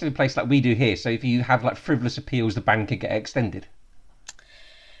system in place like we do here? So if you have like frivolous appeals, the ban could get extended?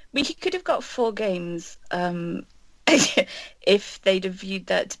 We could have got 4 games if they'd have viewed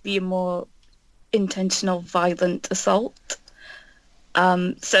that to be a more intentional, violent assault.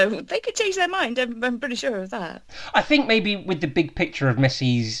 So they could change their mind. I'm pretty sure of that. I think maybe with the big picture of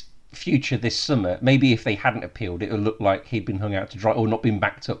Messi's future this summer, maybe if they hadn't appealed, it would look like he'd been hung out to dry or not been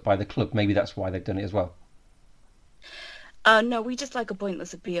backed up by the club. Maybe that's why they've done it as well. No, we just like a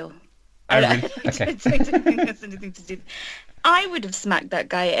pointless appeal. Oh, really? Okay. I don't think that's anything to do. I would have smacked that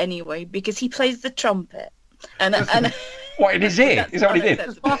guy anyway because he plays the trumpet. And what, in his ear? Is that what he did?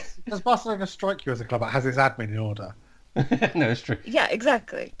 Does Barcelona strike you as a club that has its admin in order? No, it's true. Yeah,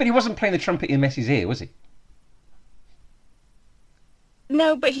 exactly. But he wasn't playing the trumpet in Messi's ear, was he?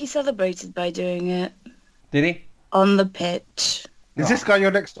 No, but he celebrated by doing it. Did he? On the pitch. Is this guy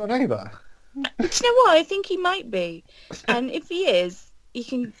your next door neighbour? But you know what? I think he might be. And if he is, he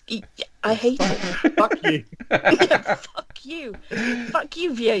can... I hate it. Fuck you. Yeah, fuck you. Fuck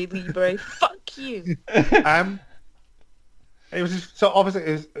you, Vieille Libre. Fuck you. It was just, so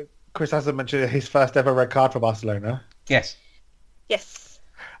obviously, Chris hasn't mentioned his first ever red card for Barcelona. Yes. Yes.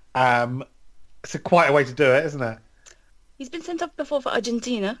 It's quite a way to do it, isn't it? He's been sent off before for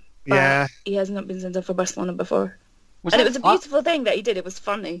Argentina. But Yeah. he has not been sent off for Barcelona before. Was And that- it was a beautiful thing that he did. It was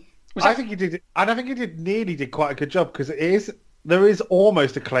funny. I think he did. I don't think he did quite a good job because there is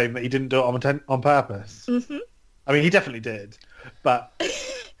almost a claim that he didn't do it on purpose. Hmm I mean, he definitely did, but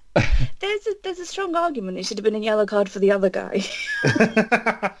There's a strong argument it should have been a yellow card for the other guy.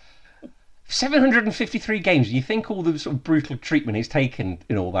 753 games. You think all the sort of brutal treatment he's taken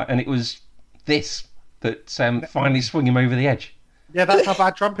in all that, and it was this that finally swung him over the edge. yeah, that's how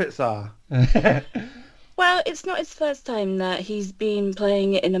bad trumpets are. Well, it's not his first time that he's been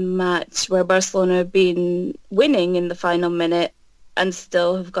playing in a match where Barcelona have been winning in the final minute and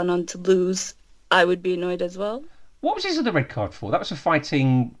still have gone on to lose. I would be annoyed as well. What was his other red card for? That was for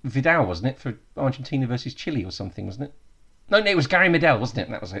fighting Vidal, wasn't it? For Argentina versus Chile or something, wasn't it? No, it was Gary Medel, wasn't it?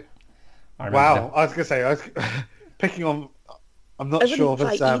 That was it. I remember Wow, that. I was going to say, I was picking on. I'm not I sure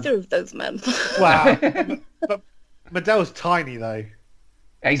wouldn't if fight it's. either of those men. Wow, but Medell's tiny though.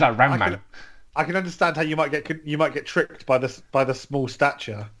 Yeah, he's like Ram Man. I can understand how you might get tricked by the small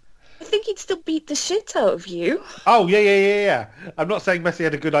stature. I think he'd still beat the shit out of you. Oh yeah. I'm not saying Messi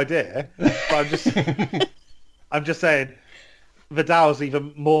had a good idea, but I'm just saying Vidal's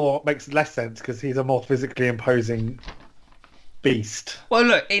even more makes less sense because he's a more physically imposing beast. Well,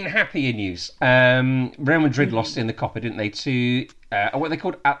 look, in happier news, Real Madrid lost in the Copa, didn't they? To what are they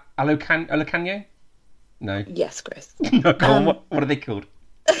called? Alocano? No. Yes, Chris. No, go on. What are they called?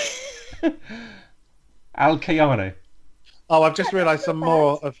 Alcayano. Oh, I've just realised some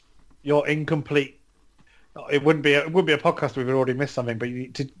more of your incomplete. It wouldn't be a podcast if we've already missed something. But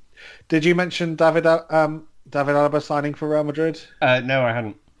did you mention David Alaba signing for Real Madrid? No, I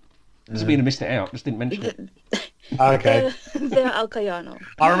hadn't. Doesn't mean I missed it out. Just didn't mention it. Okay. They're Alcayano.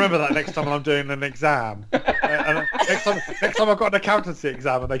 I remember that next time I'm doing an exam. And next time I've got an accountancy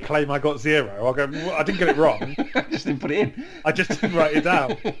exam and they claim I got 0, I'll go, well, I didn't get it wrong. I just didn't put it in. I just didn't write it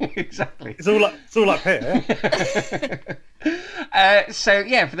down. Exactly. It's all up here. So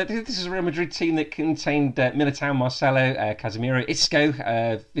yeah, this is a Real Madrid team that contained Militao, Marcelo, Casemiro, Isco,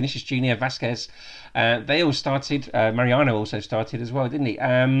 Vinicius Junior, Vasquez. They all started. Mariano also started as well, didn't he?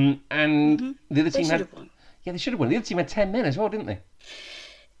 And the other They team should had. have won. Yeah, they should have won. The other team had 10 men as well, didn't they?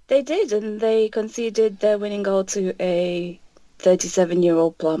 They did, and they conceded their winning goal to a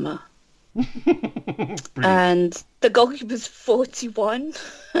 37-year-old plumber. Brilliant. And the goalkeeper's 41.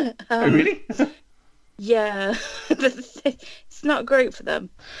 Oh, really? Yeah, it's not great for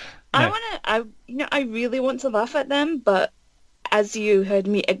them. No. I really want to laugh at them, but as you heard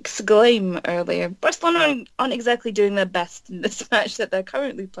me exclaim earlier, Barcelona aren't exactly doing their best in this match that they're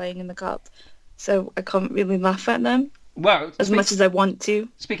currently playing in the cup. So I can't really laugh at them Well, as much as I want to.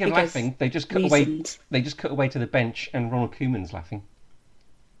 speaking of because laughing, they just cut away. reasons. They just cut away to the bench, and Ronald Koeman's laughing.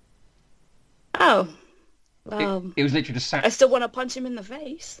 Oh, It, well, it was literally just I sat. still want to punch him in the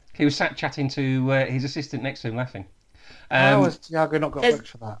face. He was sat chatting to his assistant next to him, laughing. How has Thiago not got there's- booked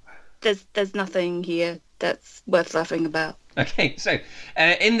for that? There's nothing here that's worth laughing about. Okay, so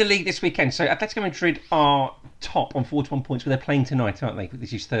in the league this weekend, so Atletico Madrid are top on 41 points, but they're playing tonight, aren't they?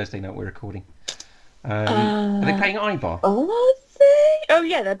 This is Thursday night we're recording. Are they playing Eibar? Are they? Oh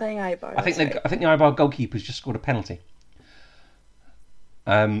yeah, they're playing Eibar. I think that's right. I think the Eibar goalkeeper's just scored a penalty.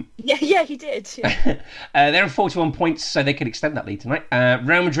 Yeah, he did. Yeah. They're on 41 points, so they could extend that lead tonight.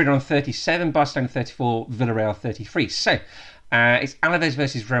 Real Madrid are on 37, Barcelona 34, Villarreal 33. So it's Alaves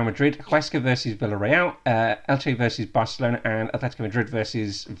versus Real Madrid, Huesca versus Villarreal, Elche versus Barcelona, and Atletico Madrid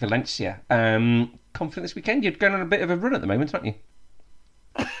versus Valencia. Confident this weekend? You're going on a bit of a run at the moment, aren't you?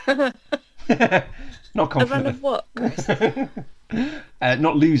 Not A run confident. of what, Chris?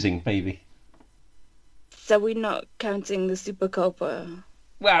 Not losing, maybe. So we're not counting the Super Copa.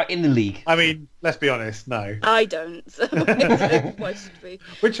 Well, in the league. I mean, let's be honest, no. I don't. So why should we?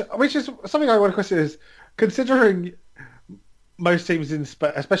 Which is something I want to question is, considering most teams in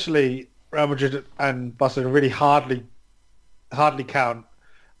especially Real Madrid and Barcelona really hardly count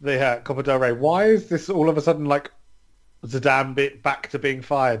the Copa del Rey. Why is this all of a sudden like Zidane back to being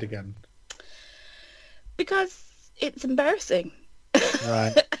fired again? Because it's embarrassing.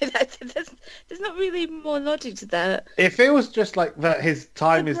 Right. There's not really more logic to that. It feels just like that his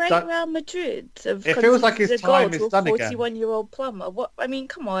time The is great done. Real Madrid. It feels like his time is done again. 41-year-old plumber. What? I mean,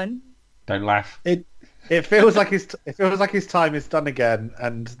 come on. Don't laugh. It feels like his time is done again,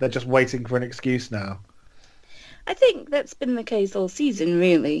 and they're just waiting for an excuse now. I think that's been the case all season,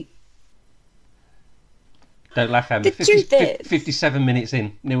 really. Don't laugh, Amber. The truth is- 57 minutes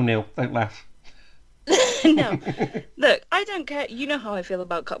in, 0-0. Don't laugh. No, look, I don't care. You know how I feel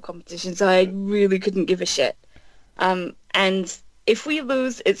about cup competition, so I really couldn't give a shit. And if we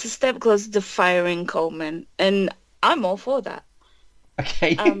lose, it's a step closer to firing Coleman, and I'm all for that.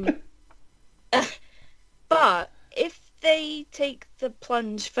 Okay. But if they take the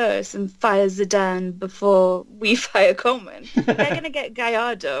plunge first and fire Zidane before we fire Coleman, they're going to get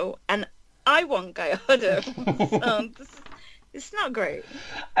Gallardo, and I want Gallardo. So it's not great.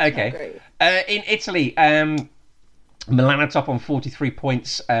 Okay. Not great. In Italy, Milan are top on 43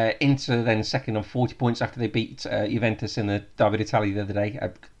 points. Inter then second on 40 points after they beat Juventus in the Derby d'Italia the other day.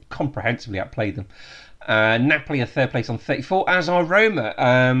 Comprehensively outplayed them. Napoli are third place on 34, as are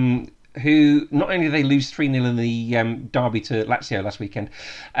Roma, who not only did they lose 3-0 in the derby to Lazio last weekend,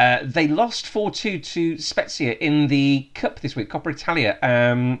 they lost 4-2 to Spezia in the Cup this week, Coppa Italia.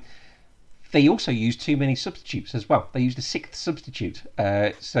 They also used too many substitutes as well. They used a sixth substitute.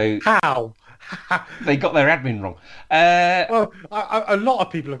 So How? they got their admin wrong. Well, a lot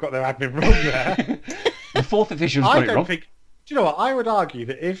of people have got their admin wrong there. The fourth official's got I it don't wrong. think. Do you know what? I would argue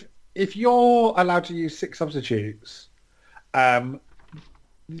that if you're allowed to use 6 substitutes,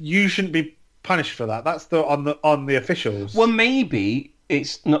 you shouldn't be punished for that. That's on the officials. Well, maybe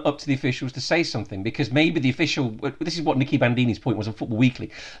it's not up to the officials to say something, because maybe the official... This is what Nicky Bandini's point was on Football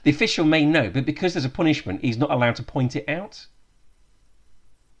Weekly. The official may know, but because there's a punishment, he's not allowed to point it out.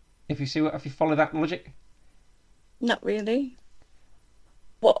 If you follow that logic? Not really.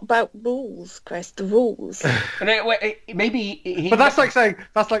 What about rules, Chris? The rules. Maybe... But that's like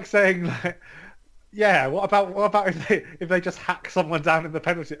saying yeah. What about if they just hack someone down in the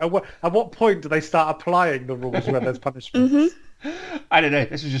penalty? At what point do they start applying the rules where there's punishment? I don't know.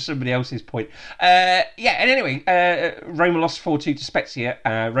 This was just somebody else's point. And anyway, Roma lost 4-2 to Spezia.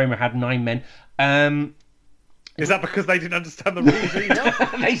 Roma had 9 men. Is that because they didn't understand the rules either?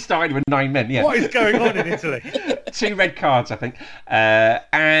 They started with 9 men, yeah. What is going on in Italy? 2 red cards, I think.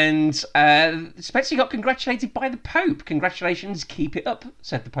 And Spezia got congratulated by the Pope. Congratulations, keep it up,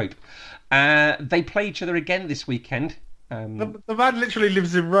 said the Pope. They play each other again this weekend. The man literally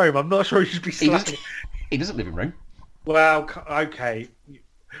lives in Rome. I'm not sure he should be slacking. He doesn't live in Rome. Well, okay.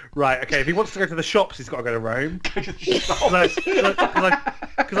 Right, okay. If he wants to go to the shops, he's got to go to Rome. Go to the shop.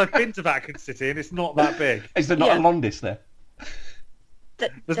 Because I've been to Vatican City and it's not that big. Is there not a Londis there?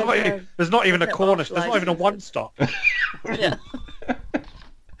 There's not even a corner. There's not even a one stop. Yeah.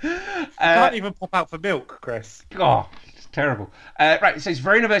 You can't even pop out for milk, Chris. Oh, it's terrible. Right, so it's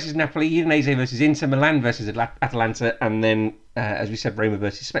Verona versus Napoli, Udinese versus Inter, Milan versus Atalanta, and then, as we said, Roma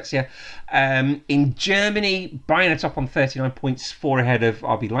versus Spezia. In Germany, Bayern are top on 39 points, 4 ahead of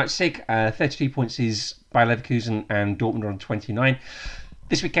RB Leipzig. 32 points is Bayer Leverkusen, and Dortmund are on 29.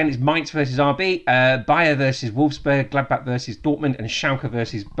 This weekend is Mainz versus RB, Bayer versus Wolfsburg, Gladbach versus Dortmund, and Schalke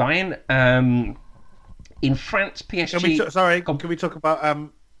versus Bayern. In France, PSG... Can we talk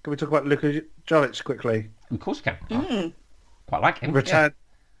about Luka Jovic quickly? Of course we can. Quite like him. Returned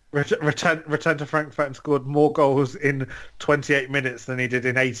to Frankfurt and scored more goals in 28 minutes than he did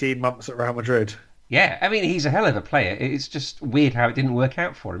in 18 months at Real Madrid. Yeah, I mean, he's a hell of a player. It's just weird how it didn't work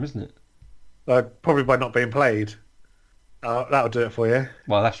out for him, isn't it? Probably by not being played. That'll do it for you.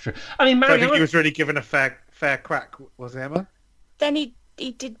 Well, that's true. I mean, I don't think he was really given a fair crack, was he, Emma? Then he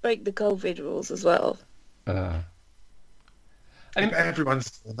did break the COVID rules as well. I mean, everyone's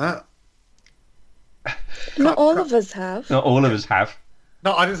done that. Not all of us have. Not all of us have.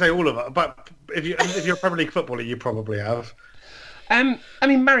 No, I didn't say all of it, but if you're a Premier League footballer, you probably have. I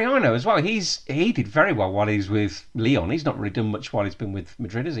mean, Mariano as well. He did very well while he was with Lyon. He's not really done much while he's been with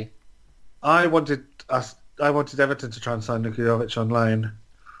Madrid, has he? I wanted Everton to try and sign Luka Jovic on loan.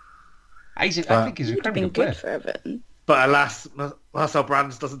 I think he's incredibly good player. for Everton. But alas, Marcel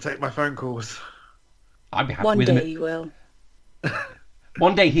Brands doesn't take my phone calls. I'd be happy One with him. day he will.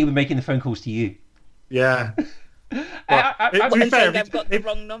 One day he'll be making the phone calls to you. Yeah. To be fair, I've got the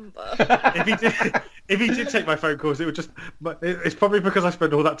wrong number. if he did take my phone calls, it would just. It's probably because I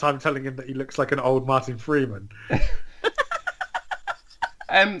spend all that time telling him that he looks like an old Martin Freeman.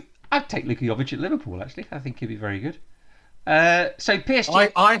 I'd take Luka Jovic at Liverpool. Actually, I think he'd be very good. So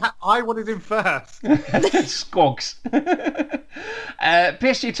PSG, I wanted him first. Squogs.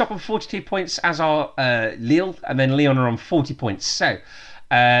 PSG top on 42 points, as are Lille, and then Lyon are on 40 points. So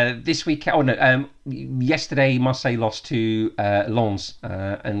this week, yesterday Marseille lost to Lens,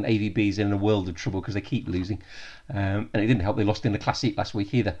 and AVB's in a world of trouble because they keep losing. And it didn't help they lost in the Classique last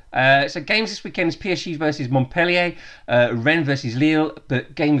week either. So games this weekend is PSG versus Montpellier, Rennes versus Lille,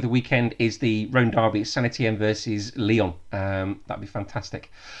 but game of the weekend is the Rhone Derby, it's Saint-Etienne versus Lyon. That'd be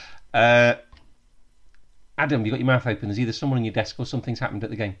fantastic. Adam, you got your mouth open. There's either someone on your desk or something's happened at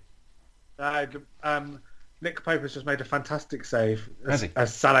the game. Nick Pope's just made a fantastic save Has he?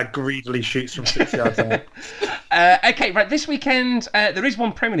 as Salah greedily shoots from 6 yards out. Okay, right. This weekend there is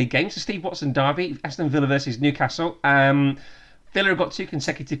one Premier League game, so Steve Watson derby, Aston Villa versus Newcastle. Villa have got 2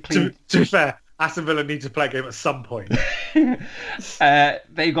 consecutive clean. To be fair, Aston Villa need to play a game at some point.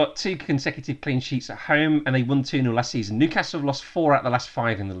 They've got 2 consecutive clean sheets at home, and they won 2-0 last season. Newcastle have lost 4 out of the last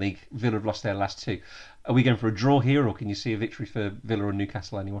 5 in the league. Villa have lost their last 2. Are we going for a draw here, or can you see a victory for Villa or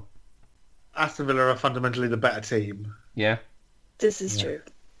Newcastle? Anyone? Aston Villa are fundamentally the better team. Yeah. This is true.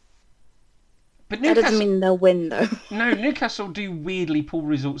 But That Newcastle, doesn't mean they'll win, though. no, Newcastle do weirdly pull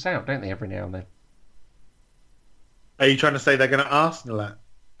results out, don't they, every now and then? Are you trying to say they're going to Arsenal it?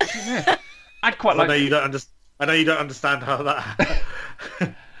 Yeah. I'd quite like. I know you don't understand how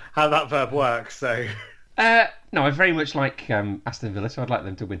that how that verb works. So No, I very much like Aston Villa, so I'd like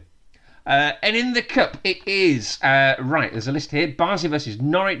them to win. And in the cup, it is right. There's a list here: Barnsley versus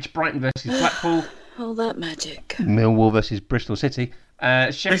Norwich, Brighton versus Blackpool, All that magic. Millwall versus Bristol City,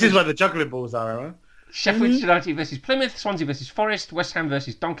 this is where the juggling balls are, Emma. Sheffield United versus Plymouth, Swansea versus Forest, West Ham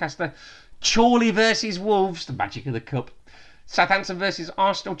versus Doncaster, Chorley versus Wolves, the magic of the cup. Southampton versus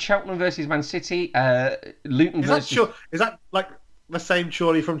Arsenal, Cheltenham versus Man City, Luton versus... Is that like the same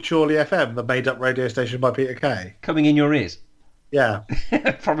Chorley from Chorley FM, the made-up radio station by Peter Kay? Coming in your ears. Yeah.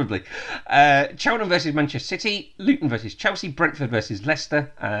 Probably. Cheltenham versus Manchester City, Luton versus Chelsea, Brentford versus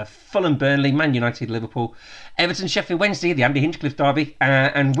Leicester, Fulham Burnley, Man United Liverpool, Everton Sheffield Wednesday, the Andy Hinchcliffe derby,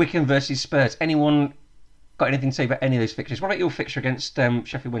 and Wycombe versus Spurs. Anyone got anything to say about any of those fixtures? What about your fixture against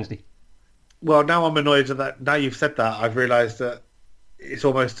Sheffield Wednesday? Well, now I'm annoyed at that. Now you've said that, I've realised that it's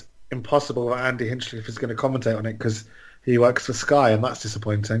almost impossible that Andy Hinchcliffe is going to commentate on it because he works for Sky, and that's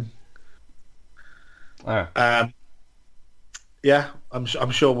disappointing. Oh. Yeah, I'm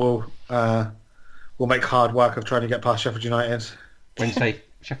sure we'll make hard work of trying to get past Sheffield United. Sheffield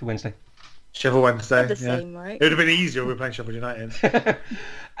Wednesday. Sheffield Wednesday. They're the same, right? It would have been easier if we were playing Sheffield United.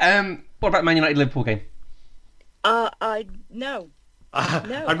 What about Man United Liverpool game? No.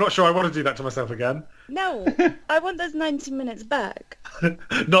 No. I'm not sure I want to do that to myself again. No. I want those 90 minutes back.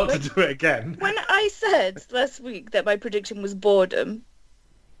 Not to do it again. When I said last week that my prediction was boredom,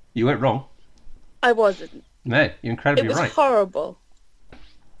 You weren't wrong. I wasn't. No, you're incredibly It was right. horrible.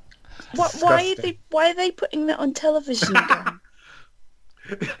 Why are they putting that on television again?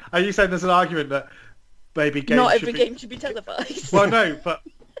 Are you saying there's an argument that maybe games Not should every be... game should be televised. Well, no, but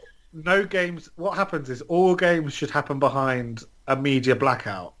no games... What happens is all games should happen behind a media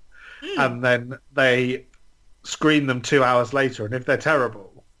blackout, and then they screen them 2 hours later, and if they're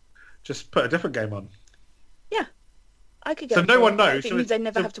terrible, just put a different game on. Yeah. I could get So no one that. knows. It means I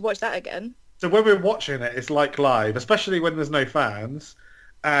never have to watch that again. So when we're watching it, it's like live, especially when there's no fans,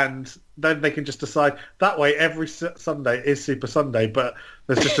 and then they can just decide. That way, every Sunday is Super Sunday, but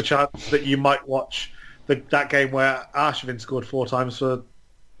there's just a chance that you might watch that game where Arshavin scored 4 times for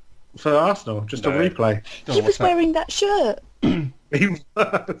Arsenal, just a replay. He was wearing that shirt. He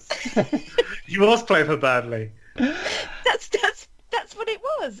was. He was playing for Burnley. That's what it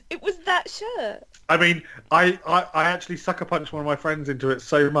was. It was that shirt. I mean, I actually sucker punched one of my friends into it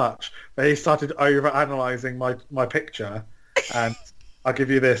so much that he started over analysing my picture, and I'll give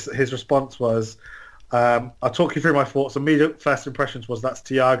you this. His response was, I'll talk you through my thoughts. Immediate first impressions was that's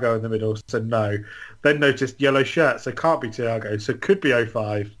Thiago in the middle. Said no. Then noticed yellow shirt, so can't be Thiago. So could be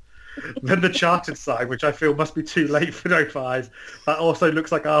 05. Then the charted side, which I feel must be too late for 05. That also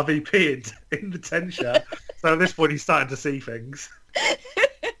looks like RVP in the 10 shirt. So at this point, he's starting to see things.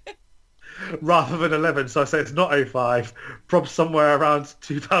 Rather than 11, so I say it's not 05. Probably somewhere around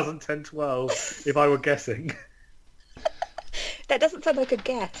 2010-12, if I were guessing. That doesn't sound like a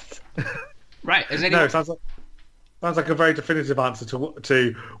guess. Right, is No, it sounds like a very definitive answer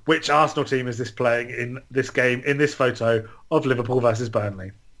to which Arsenal team is this playing in this game, in this photo of Liverpool versus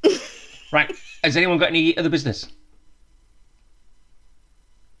Burnley. Right, has anyone got any other business?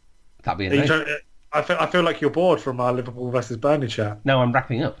 That'd be a no. I feel like you're bored from our Liverpool versus Burnley chat. No, I'm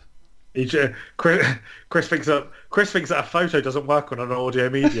wrapping up. Chris thinks that a photo doesn't work on an audio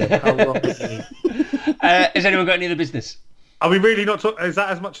medium. How wrong is he? Has anyone got any other business? Are we really not talking? Is that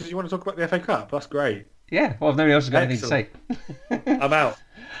as much as you want to talk about the FA Cup? That's great. Yeah, well, if nobody else has got anything to say. I'm out.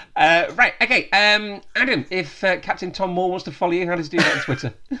 Right, okay. Adam, if Captain Tom Moore wants to follow you, how does he do that on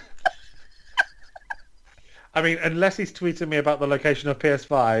Twitter? I mean, unless he's tweeting me about the location of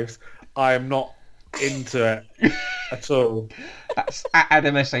PS5s, I am not into it at all. That's at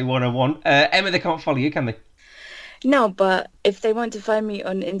AdamSA101. Emma, they can't follow you, can they? No, but if they want to find me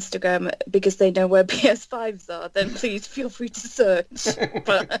on Instagram because they know where PS5s are, then please feel free to search.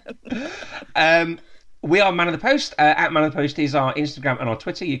 But We are Man of the Post. At Man of the Post is our Instagram and our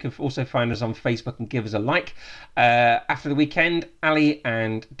Twitter. You can also find us on Facebook and give us a like. After the weekend, Ali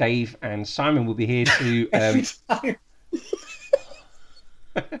and Dave and Simon will be here to...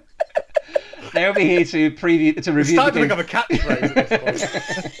 they'll be here to review It's the games. starting to become a catchphrase at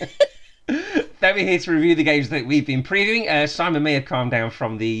this point. They'll be here to review the games that we've been previewing. Simon may have calmed down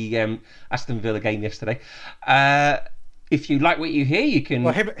from the Aston Villa game yesterday. If you like what you hear, you can...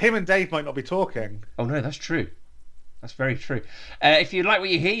 Well, him and Dave might not be talking. Oh, no, that's true. That's very true. If you like what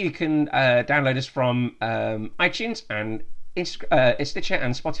you hear, you can download us from iTunes and Stitcher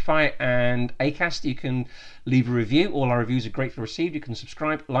and Spotify and Acast. You can leave a review. All our reviews are gratefully received. You can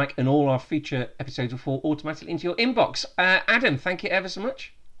subscribe, like, and all our future episodes will fall automatically into your inbox. Adam, thank you ever so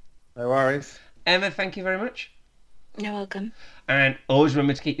much. No worries. Emma, thank you very much. You're welcome. And always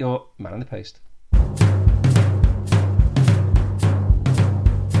remember to keep your Man on the Post.